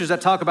scriptures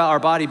that talk about our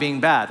body being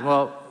bad.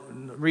 Well,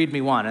 read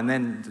me one, and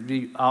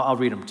then I'll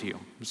read them to you,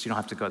 so you don't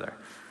have to go there.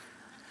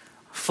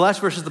 Flesh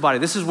versus the body.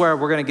 This is where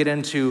we're going to get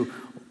into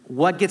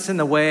what gets in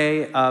the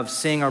way of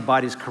seeing our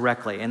bodies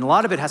correctly. And a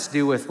lot of it has to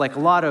do with, like a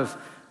lot of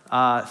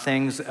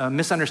things, a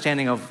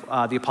misunderstanding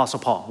of the Apostle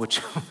Paul,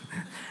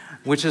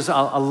 which is a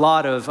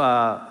lot of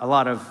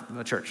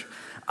the church.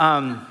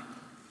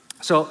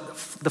 So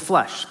the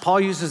flesh.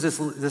 Paul uses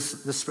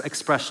this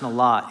expression a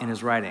lot in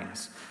his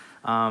writings,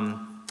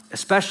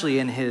 especially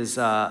in his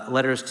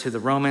letters to the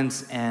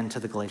Romans and to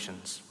the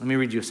Galatians. Let me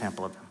read you a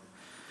sample of them.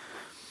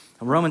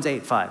 Romans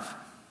 8:5.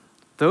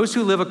 Those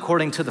who live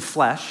according to the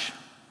flesh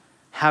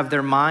have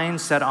their mind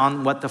set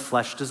on what the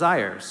flesh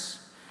desires.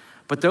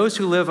 But those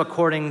who live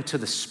according to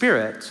the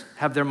Spirit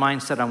have their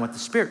mind set on what the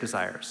Spirit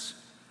desires.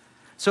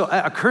 So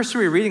a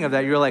cursory reading of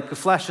that, you're like, the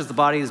flesh is the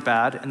body is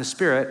bad, and the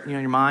Spirit,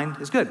 your mind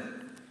is good.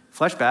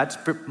 Flesh bad,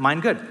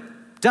 mind good.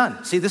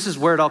 Done. See, this is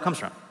where it all comes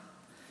from.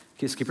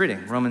 Keep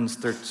reading. Romans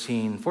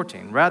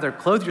 13:14. Rather,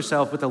 clothe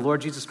yourself with the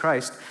Lord Jesus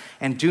Christ,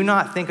 and do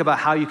not think about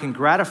how you can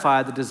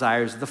gratify the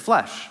desires of the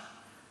flesh.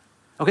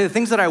 Okay, the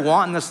things that I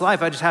want in this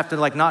life, I just have to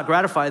not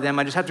gratify them.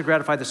 I just have to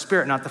gratify the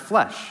Spirit, not the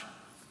flesh.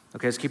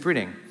 Okay, let's keep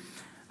reading.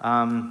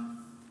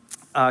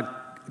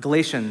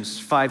 Galatians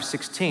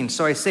 5:16.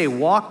 So I say,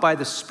 walk by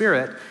the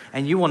Spirit,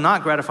 and you will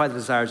not gratify the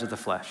desires of the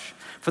flesh.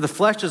 For the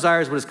flesh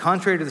desires what is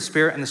contrary to the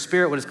Spirit, and the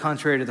Spirit what is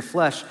contrary to the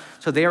flesh.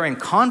 So they are in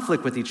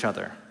conflict with each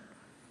other,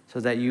 so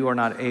that you are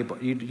not able,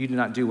 you do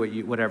not do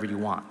whatever you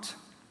want.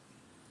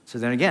 So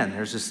then again,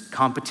 there's this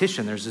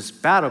competition, there's this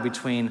battle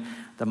between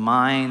the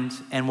mind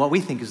and what we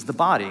think is the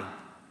body.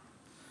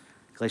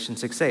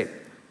 Galatians 6:8.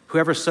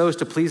 Whoever sows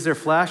to please their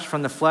flesh,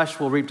 from the flesh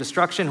will reap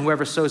destruction.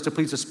 Whoever sows to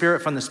please the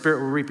Spirit, from the Spirit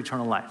will reap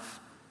eternal life.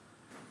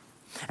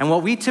 And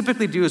what we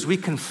typically do is we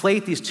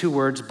conflate these two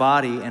words,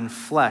 body and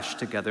flesh,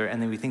 together,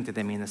 and then we think that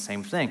they mean the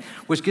same thing,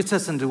 which gets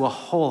us into a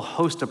whole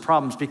host of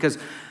problems, because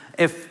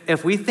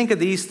if we think of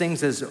these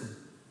things as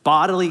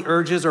bodily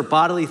urges or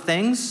bodily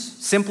things,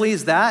 simply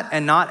as that,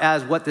 and not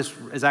as what this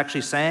is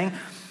actually saying,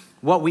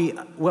 what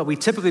we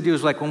typically do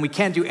is when we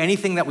can't do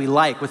anything that we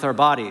like with our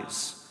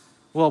bodies,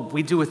 Well,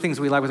 we do things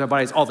we like with our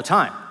bodies all the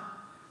time.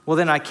 Well,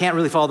 then I can't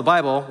really follow the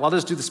Bible. Well, I'll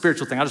just do the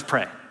spiritual thing. I'll just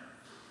pray.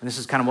 And this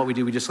is kind of what we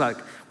do. We just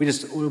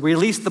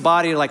release the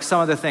body like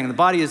some other thing. The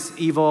body is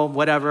evil,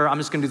 whatever. I'm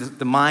just going to do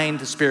the mind,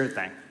 the spirit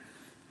thing.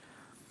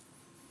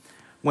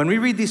 When we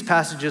read these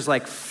passages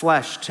like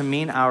flesh to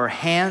mean our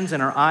hands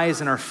and our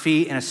eyes and our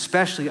feet, and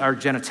especially our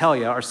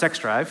genitalia, our sex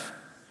drive,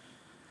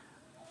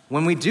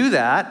 when we do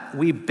that,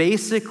 we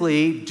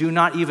basically do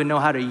not even know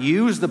how to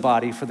use the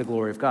body for the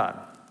glory of God.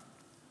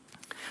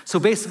 So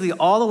basically,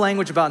 all the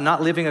language about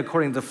not living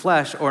according to the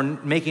flesh or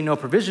making no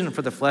provision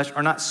for the flesh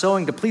or not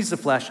sowing to please the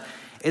flesh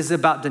is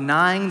about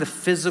denying the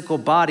physical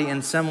body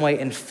in some way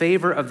in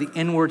favor of the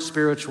inward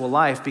spiritual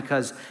life,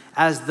 because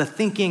as the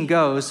thinking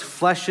goes,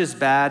 flesh is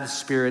bad,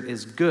 spirit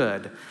is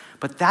good.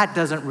 But that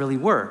doesn't really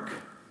work.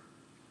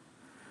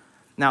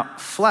 Now,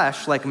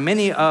 flesh, like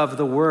many of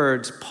the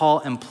words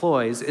Paul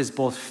employs, is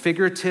both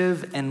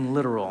figurative and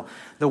literal.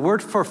 The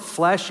word for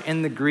flesh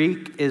in the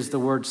Greek is the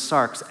word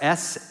sarx,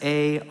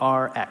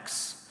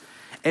 S-A-R-X.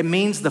 It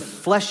means the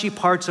fleshy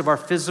parts of our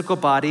physical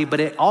body, but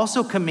it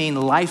also can mean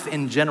life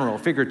in general,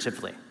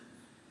 figuratively.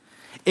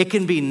 It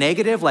can be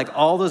negative, like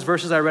all those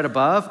verses I read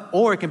above,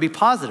 or it can be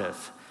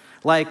positive,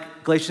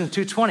 like Galatians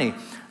 2:20.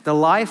 The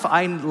life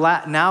I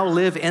now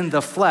live in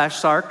the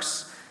flesh,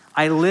 sarx,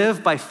 I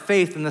live by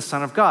faith in the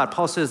Son of God.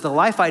 Paul says, the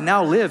life I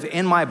now live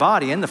in my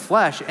body, in the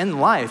flesh, in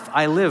life,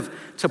 I live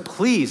to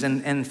please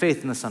and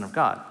faith in the Son of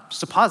God.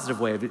 Just a positive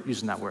way of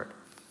using that word.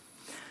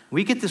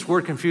 We get this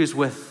word confused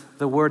with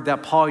the word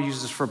that Paul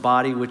uses for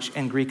body, which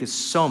in Greek is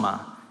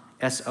soma,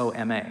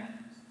 S-O-M-A.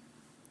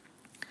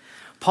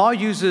 Paul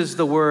uses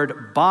the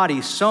word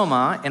body,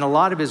 soma, in a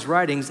lot of his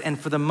writings, and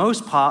for the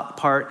most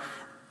part,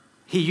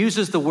 he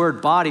uses the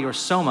word body or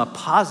soma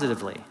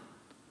positively,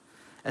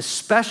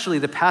 especially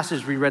the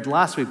passage we read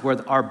last week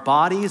where our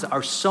bodies,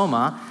 our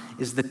soma,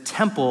 is the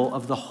temple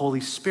of the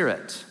Holy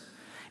Spirit.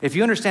 If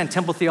you understand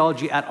temple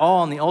theology at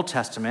all in the Old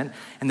Testament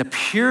and the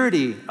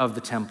purity of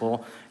the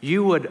temple,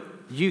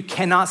 you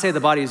cannot say the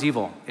body is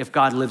evil if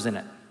God lives in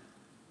it.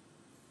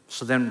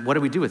 So then what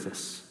do we do with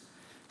this?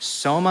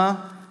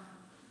 Soma,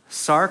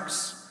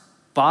 sarx,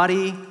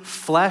 body,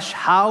 flesh,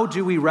 how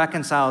do we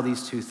reconcile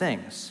these two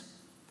things?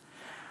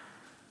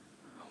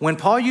 When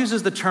Paul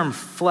uses the term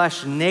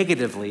flesh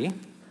negatively,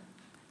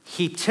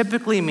 he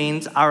typically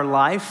means our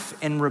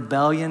life in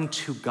rebellion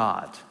to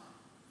God.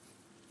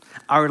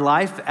 Our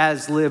life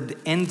as lived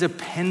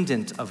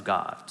independent of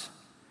God.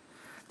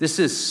 This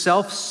is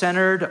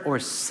self-centered or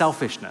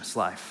selfishness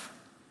life.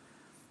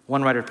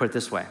 One writer put it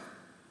this way: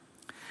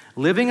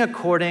 living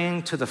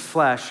according to the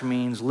flesh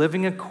means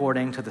living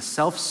according to the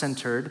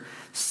self-centered,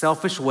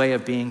 selfish way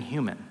of being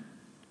human,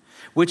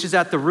 which is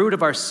at the root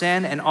of our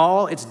sin and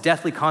all its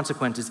deathly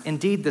consequences.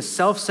 Indeed, the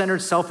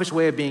self-centered, selfish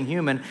way of being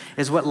human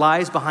is what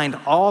lies behind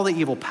all the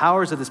evil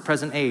powers of this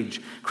present age.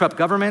 Corrupt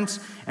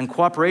governments and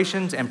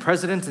corporations and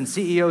presidents and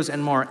CEOs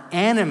and more,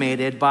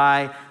 animated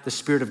by the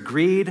spirit of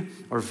greed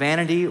or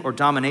vanity or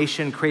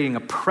domination, creating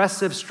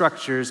oppressive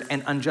structures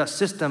and unjust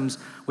systems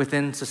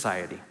within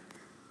society.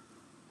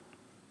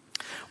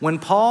 When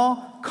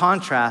Paul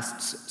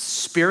contrasts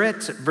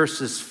spirit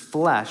versus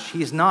flesh,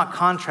 he's not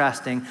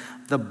contrasting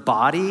the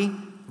body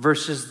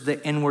versus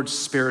the inward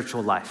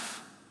spiritual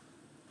life.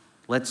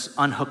 Let's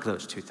unhook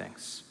those two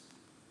things.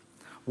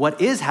 What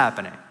is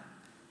happening?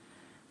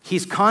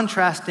 He's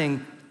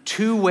contrasting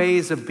two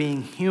ways of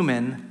being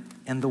human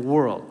in the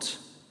world.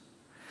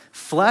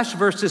 Flesh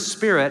versus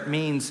spirit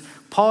means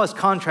Paul is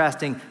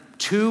contrasting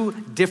two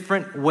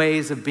different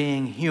ways of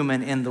being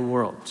human in the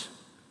world.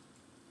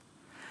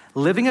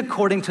 Living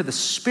according to the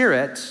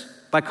Spirit,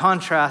 by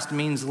contrast,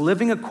 means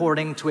living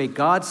according to a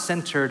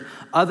God-centered,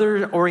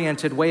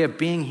 other-oriented way of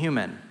being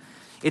human.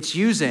 It's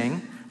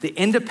using the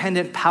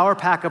independent power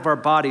pack of our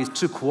bodies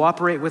to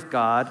cooperate with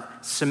God,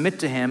 submit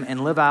to Him,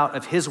 and live out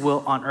of His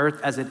will on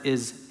earth as it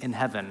is in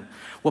heaven.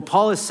 What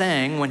Paul is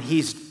saying when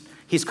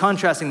he's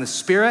contrasting the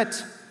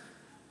Spirit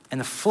and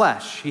the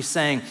flesh, he's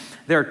saying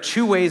there are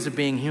two ways of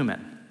being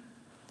human.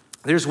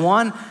 There's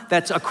one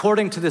that's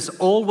according to this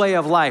old way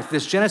of life,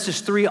 this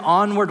Genesis 3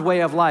 onward way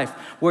of life,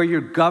 where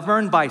you're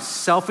governed by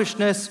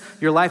selfishness.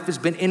 Your life has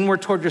been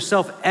inward toward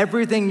yourself.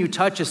 Everything you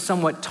touch is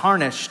somewhat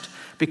tarnished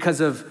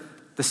because of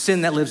the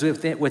sin that lives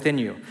within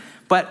you.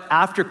 But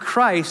after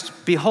Christ,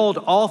 behold,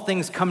 all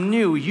things come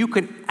new. You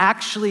can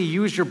actually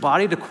use your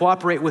body to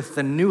cooperate with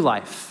the new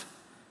life,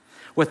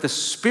 with the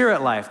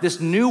spirit life, this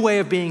new way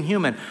of being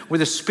human, where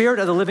the Spirit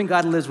of the living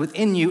God lives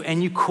within you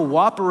and you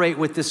cooperate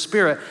with this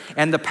Spirit,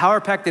 and the power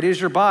pack that is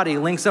your body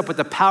links up with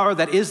the power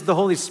that is the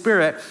Holy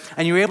Spirit,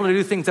 and you're able to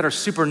do things that are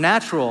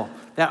supernatural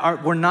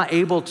that we're not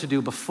able to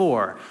do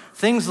before.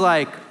 Things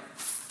like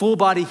full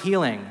body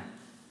healing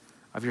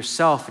of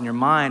yourself and your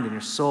mind and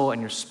your soul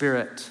and your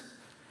spirit.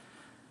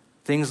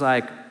 Things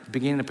like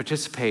beginning to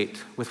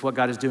participate with what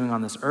God is doing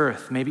on this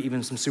earth, maybe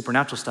even some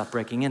supernatural stuff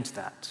breaking into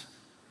that.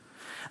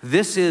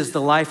 This is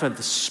the life of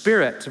the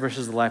Spirit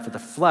versus the life of the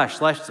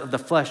flesh. Life of the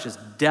flesh is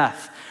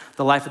death.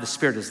 The life of the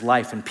Spirit is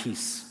life and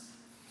peace.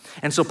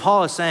 And so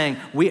Paul is saying,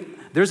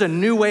 there's a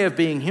new way of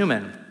being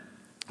human.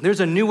 There's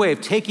a new way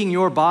of taking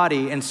your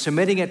body and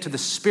submitting it to the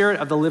Spirit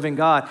of the living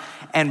God.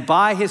 And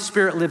by his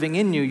Spirit living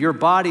in you, your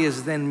body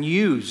is then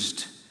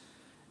used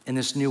in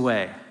this new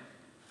way,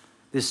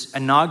 this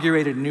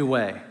inaugurated new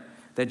way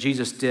that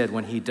Jesus did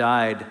when he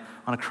died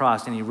on a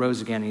cross and he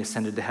rose again and he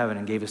ascended to heaven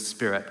and gave his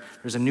Spirit.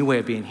 There's a new way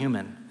of being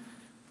human.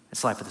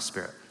 It's life of the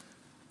Spirit.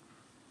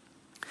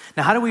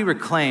 Now, how do we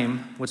reclaim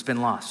what's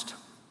been lost?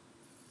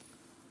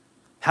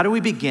 How do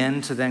we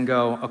begin to then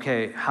go,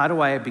 okay, how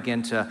do I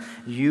begin to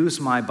use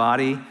my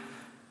body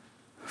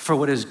for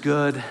what is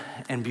good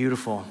and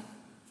beautiful?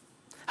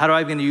 How do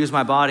I begin to use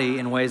my body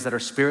in ways that are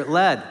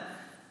Spirit-led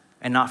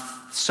and not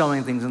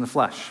sowing things in the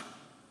flesh?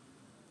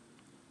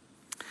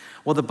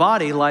 Well, the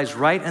body lies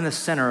right in the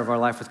center of our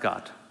life with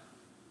God.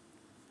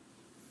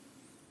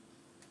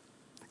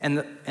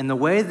 And the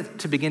way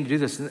to begin to do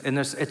this, and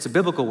it's a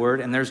biblical word,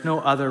 and there's no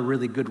other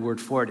really good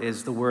word for it,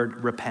 is the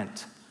word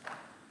repent.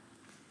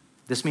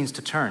 This means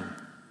to turn.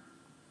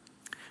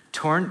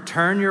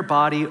 Turn your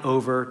body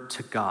over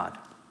to God.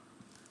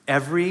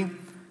 Every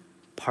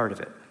part of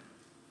it.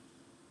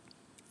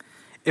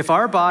 If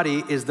our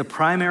body is the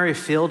primary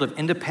field of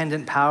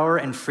independent power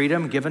and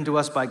freedom given to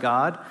us by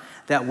God,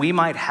 that we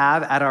might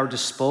have at our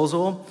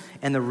disposal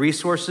and the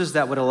resources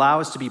that would allow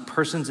us to be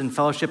persons in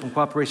fellowship and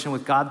cooperation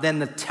with God, then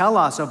the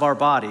telos of our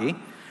body,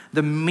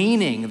 the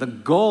meaning, the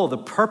goal, the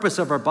purpose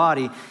of our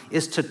body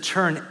is to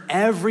turn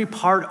every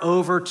part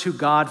over to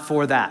God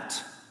for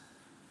that.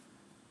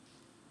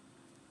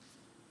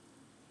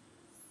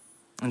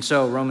 And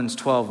so Romans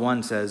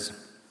 12:1 says,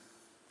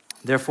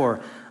 "Therefore,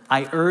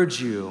 I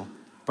urge you,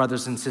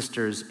 brothers and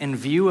sisters, in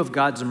view of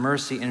God's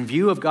mercy, in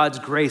view of God's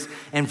grace,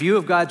 in view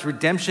of God's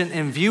redemption,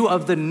 in view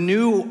of the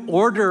new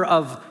order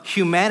of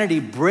humanity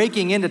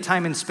breaking into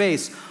time and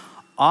space,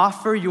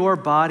 offer your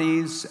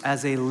bodies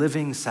as a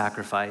living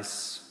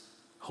sacrifice,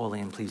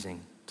 holy and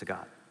pleasing to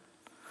God."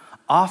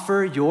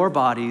 Offer your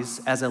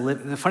bodies as a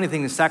living. The funny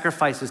thing is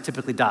sacrifices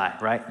typically die,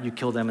 right? You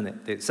kill them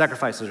and the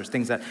sacrifices are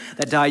things that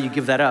die, you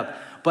give that up.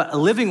 But a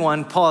living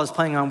one, Paul is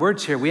playing on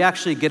words here. We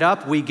actually get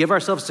up, we give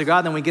ourselves to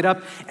God, then we get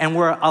up and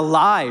we're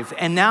alive.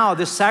 And now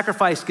this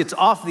sacrifice gets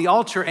off the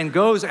altar and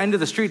goes into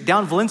the street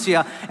down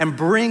Valencia and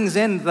brings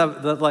in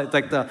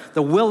the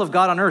will of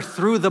God on earth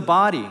through the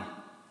body,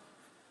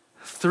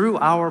 through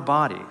our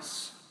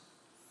bodies.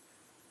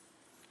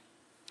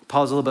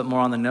 Paul's a little bit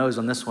more on the nose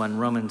on this one,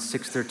 Romans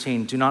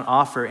 6:13. "Do not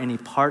offer any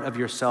part of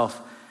yourself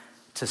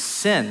to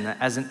sin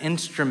as an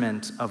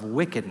instrument of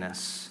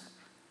wickedness."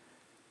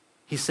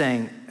 He's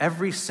saying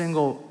every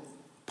single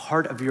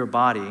part of your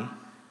body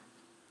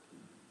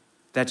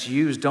that's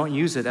used, don't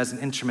use it as an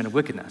instrument of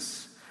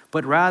wickedness,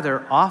 but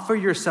rather offer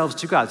yourselves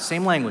to God.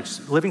 Same language,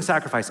 living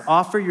sacrifice.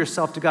 Offer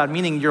yourself to God,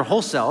 meaning your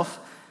whole self,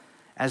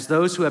 as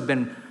those who have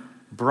been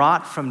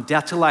brought from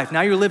death to life.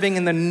 Now you're living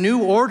in the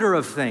new order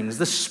of things,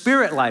 the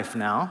Spirit life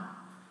now,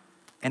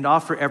 and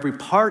offer every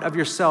part of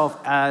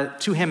yourself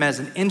to him as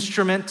an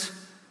instrument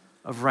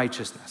of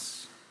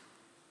righteousness.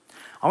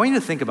 I want you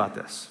to think about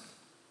this.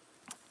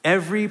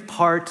 Every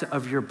part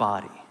of your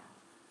body,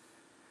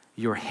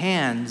 your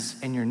hands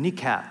and your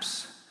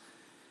kneecaps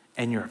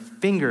and your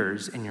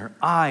fingers and your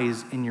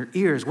eyes and your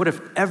ears, what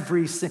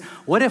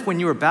if when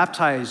you were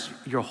baptized,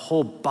 your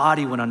whole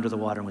body went under the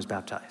water and was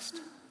baptized?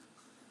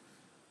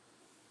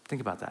 Think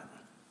about that.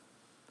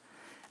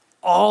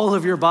 All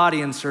of your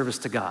body in service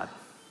to God.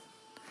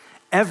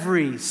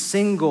 Every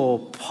single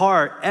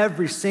part,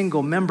 every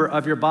single member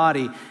of your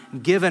body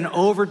given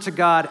over to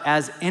God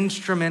as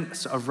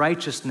instruments of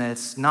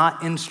righteousness,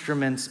 not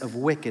instruments of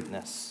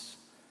wickedness.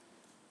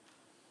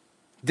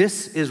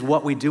 This is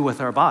what we do with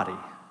our body.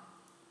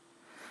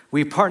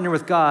 We partner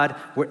with God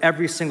where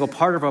every single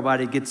part of our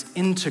body gets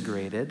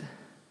integrated,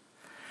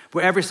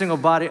 where every single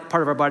part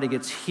of our body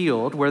gets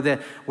healed, where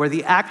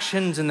the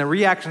actions and the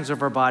reactions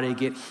of our body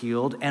get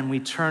healed, and we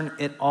turn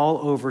it all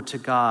over to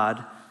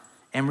God,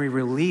 and we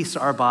release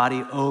our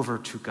body over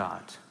to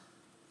God.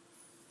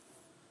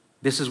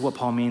 This is what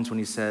Paul means when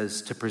he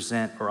says to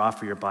present or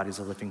offer your body as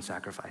a living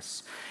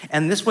sacrifice.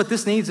 And what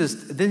this needs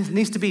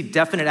to be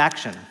definite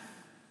action.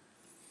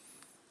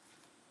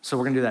 So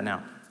we're going to do that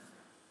now.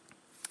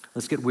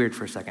 Let's get weird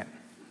for a second.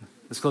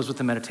 Let's close with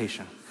the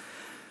meditation.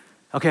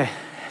 Okay,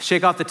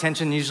 shake off the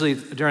tension. Usually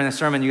during the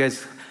sermon, you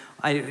guys,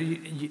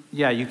 you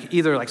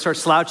either like start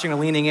slouching or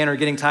leaning in or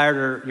getting tired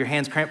or your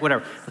hands cramp,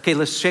 whatever. Okay,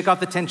 let's shake off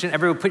the tension.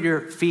 Everyone put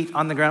your feet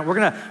on the ground. We're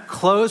gonna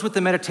close with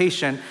the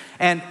meditation.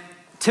 And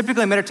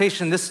typically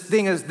meditation,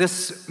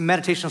 this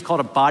meditation is called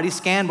a body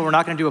scan, but we're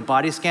not gonna do a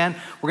body scan.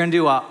 We're gonna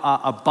do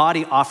a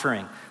body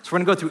offering. So we're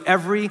gonna go through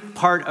every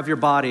part of your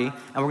body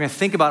and we're gonna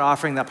think about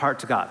offering that part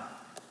to God.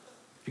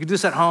 You can do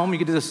this at home. You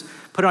can do this,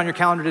 put it on your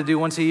calendar to do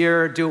once a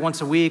year, do it once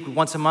a week,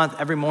 once a month,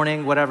 every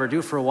morning, whatever. Do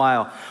it for a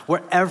while,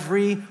 where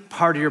every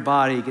part of your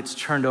body gets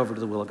turned over to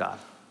the will of God.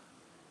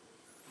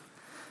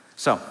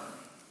 So,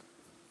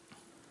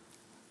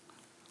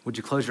 would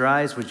you close your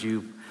eyes? Would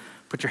you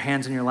put your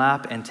hands in your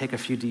lap and take a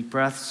few deep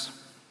breaths?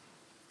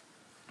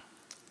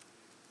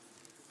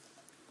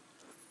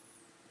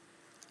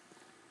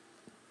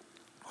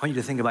 I want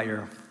you to think about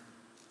your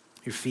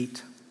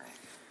feet.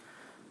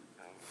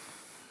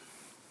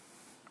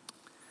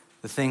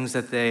 the things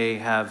that they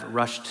have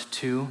rushed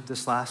to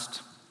this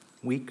last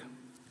week,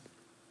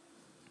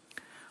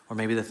 or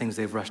maybe the things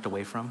they've rushed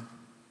away from.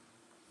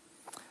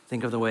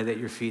 Think of the way that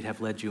your feet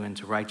have led you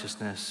into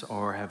righteousness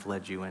or have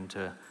led you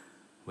into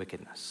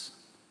wickedness.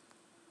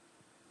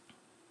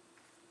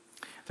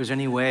 If there's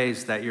any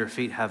ways that your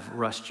feet have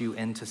rushed you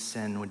into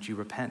sin, would you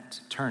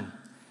repent? Turn.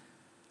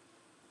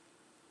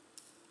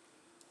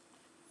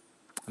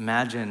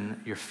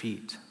 Imagine your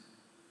feet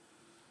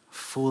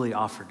fully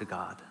offered to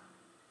God.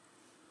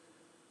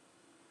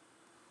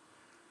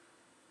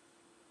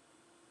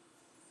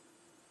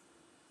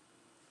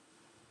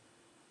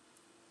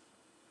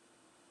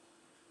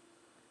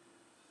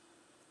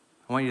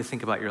 I want you to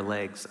think about your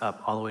legs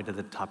up all the way to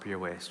the top of your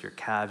waist, your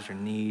calves, your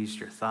knees,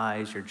 your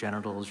thighs, your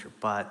genitals, your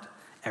butt,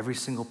 every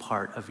single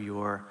part of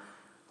your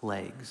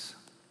legs.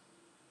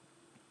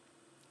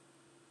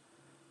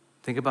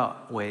 Think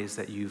about ways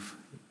that you've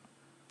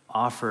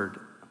offered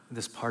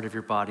this part of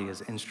your body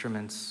as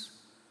instruments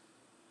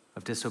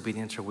of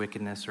disobedience or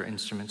wickedness or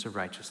instruments of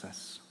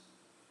righteousness.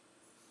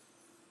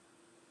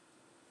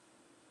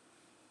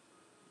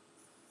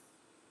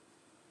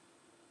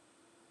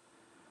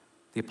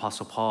 The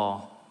Apostle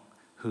Paul,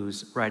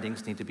 whose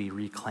writings need to be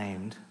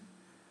reclaimed,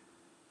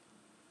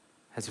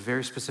 has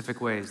very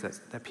specific ways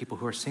that people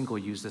who are single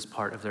use this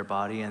part of their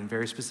body, and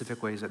very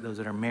specific ways that those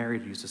that are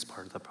married use this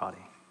part of the body.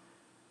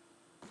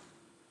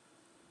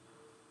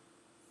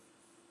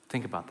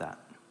 Think about that.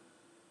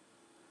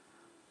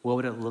 What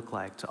would it look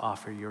like to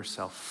offer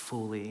yourself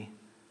fully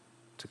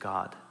to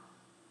God?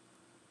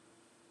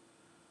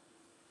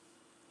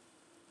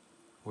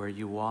 Where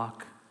you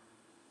walk,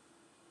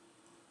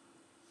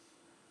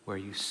 where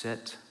you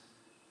sit,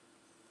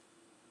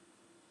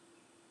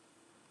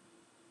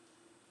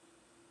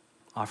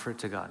 offer it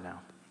to God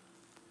now.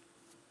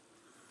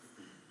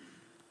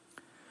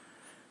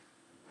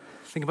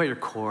 Think about your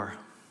core,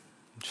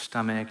 your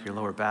stomach, your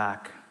lower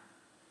back,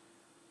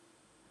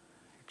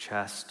 your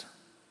chest.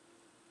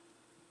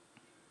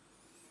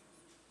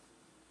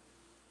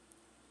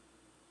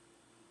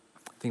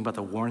 Think about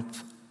the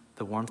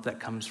warmth that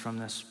comes from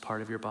this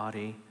part of your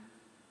body,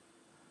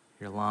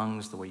 your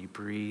lungs, the way you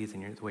breathe,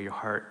 and the way your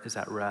heart is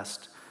at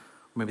rest.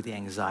 Or maybe the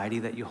anxiety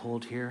that you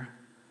hold here.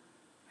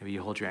 Maybe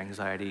you hold your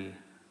anxiety on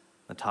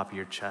the top of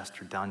your chest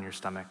or down your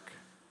stomach.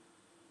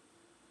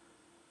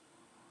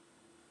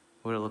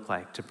 What would it look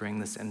like to bring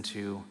this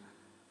into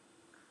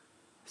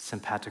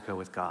simpatico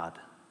with God?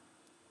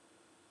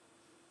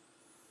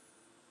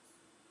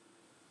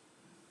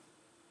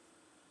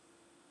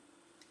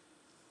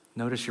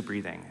 Notice your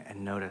breathing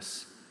and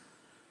notice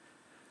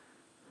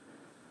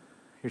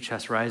your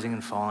chest rising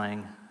and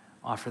falling.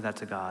 Offer that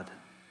to God.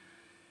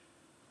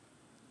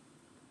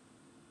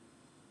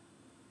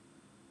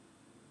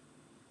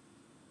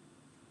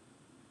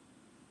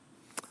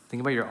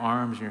 Think about your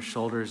arms and your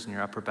shoulders and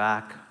your upper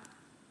back,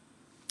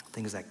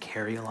 things that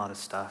carry a lot of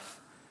stuff.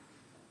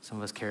 Some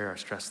of us carry our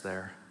stress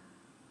there.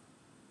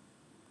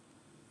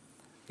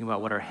 Think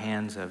about what our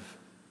hands have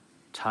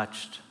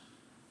touched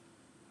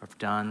or have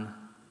done.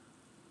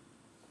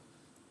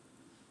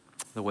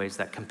 The ways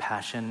that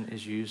compassion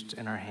is used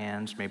in our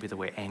hands, maybe the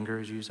way anger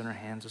is used in our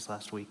hands this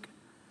last week.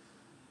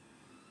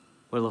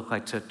 What it look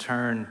like to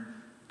turn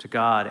to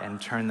God and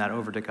turn that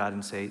over to God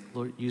and say,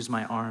 Lord, use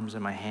my arms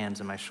and my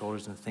hands and my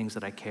shoulders and the things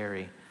that I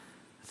carry,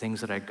 the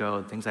things that I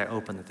go, the things I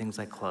open, the things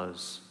I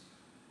close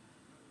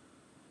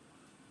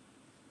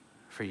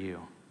for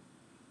you.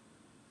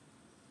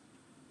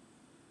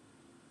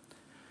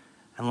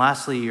 And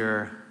lastly,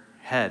 your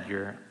head,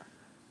 your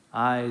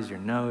eyes, your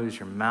nose,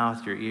 your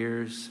mouth, your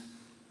ears,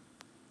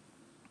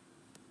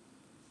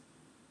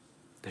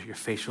 your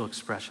facial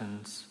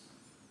expressions.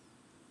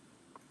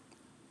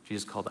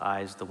 Jesus called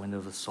eyes the window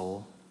of the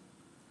soul,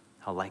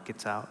 how light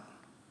gets out.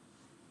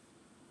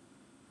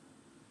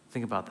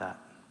 Think about that.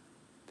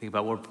 Think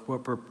about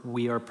what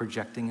we are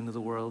projecting into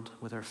the world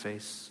with our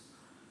face.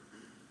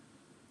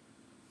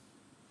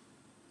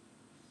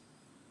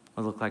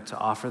 What it look like to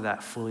offer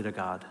that fully to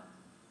God.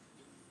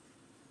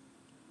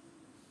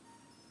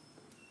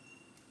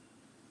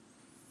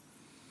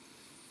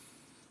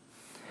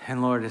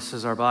 And Lord, this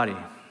is our body.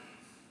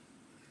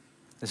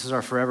 This is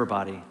our forever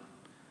body.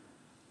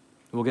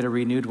 We'll get a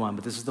renewed one,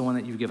 but this is the one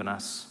that you've given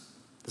us.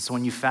 This is the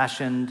one you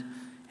fashioned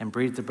and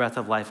breathed the breath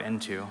of life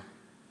into.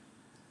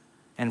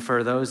 And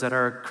for those that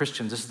are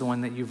Christians, this is the one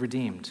that you've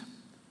redeemed.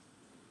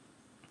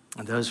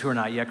 And those who are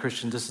not yet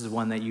Christians, this is the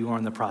one that you are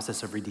in the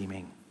process of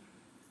redeeming.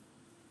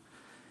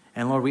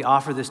 And Lord, we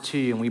offer this to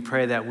you, and we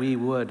pray that we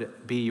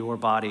would be your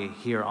body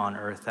here on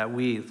earth, that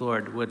we,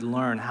 Lord, would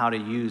learn how to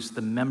use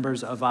the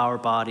members of our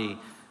body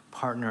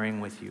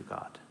partnering with you,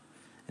 God.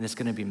 And it's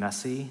going to be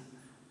messy,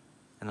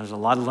 and there's a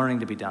lot of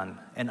learning to be done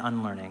and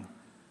unlearning.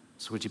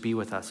 So would you be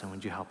with us and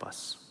would you help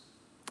us?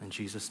 In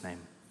Jesus' name,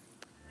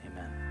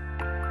 amen.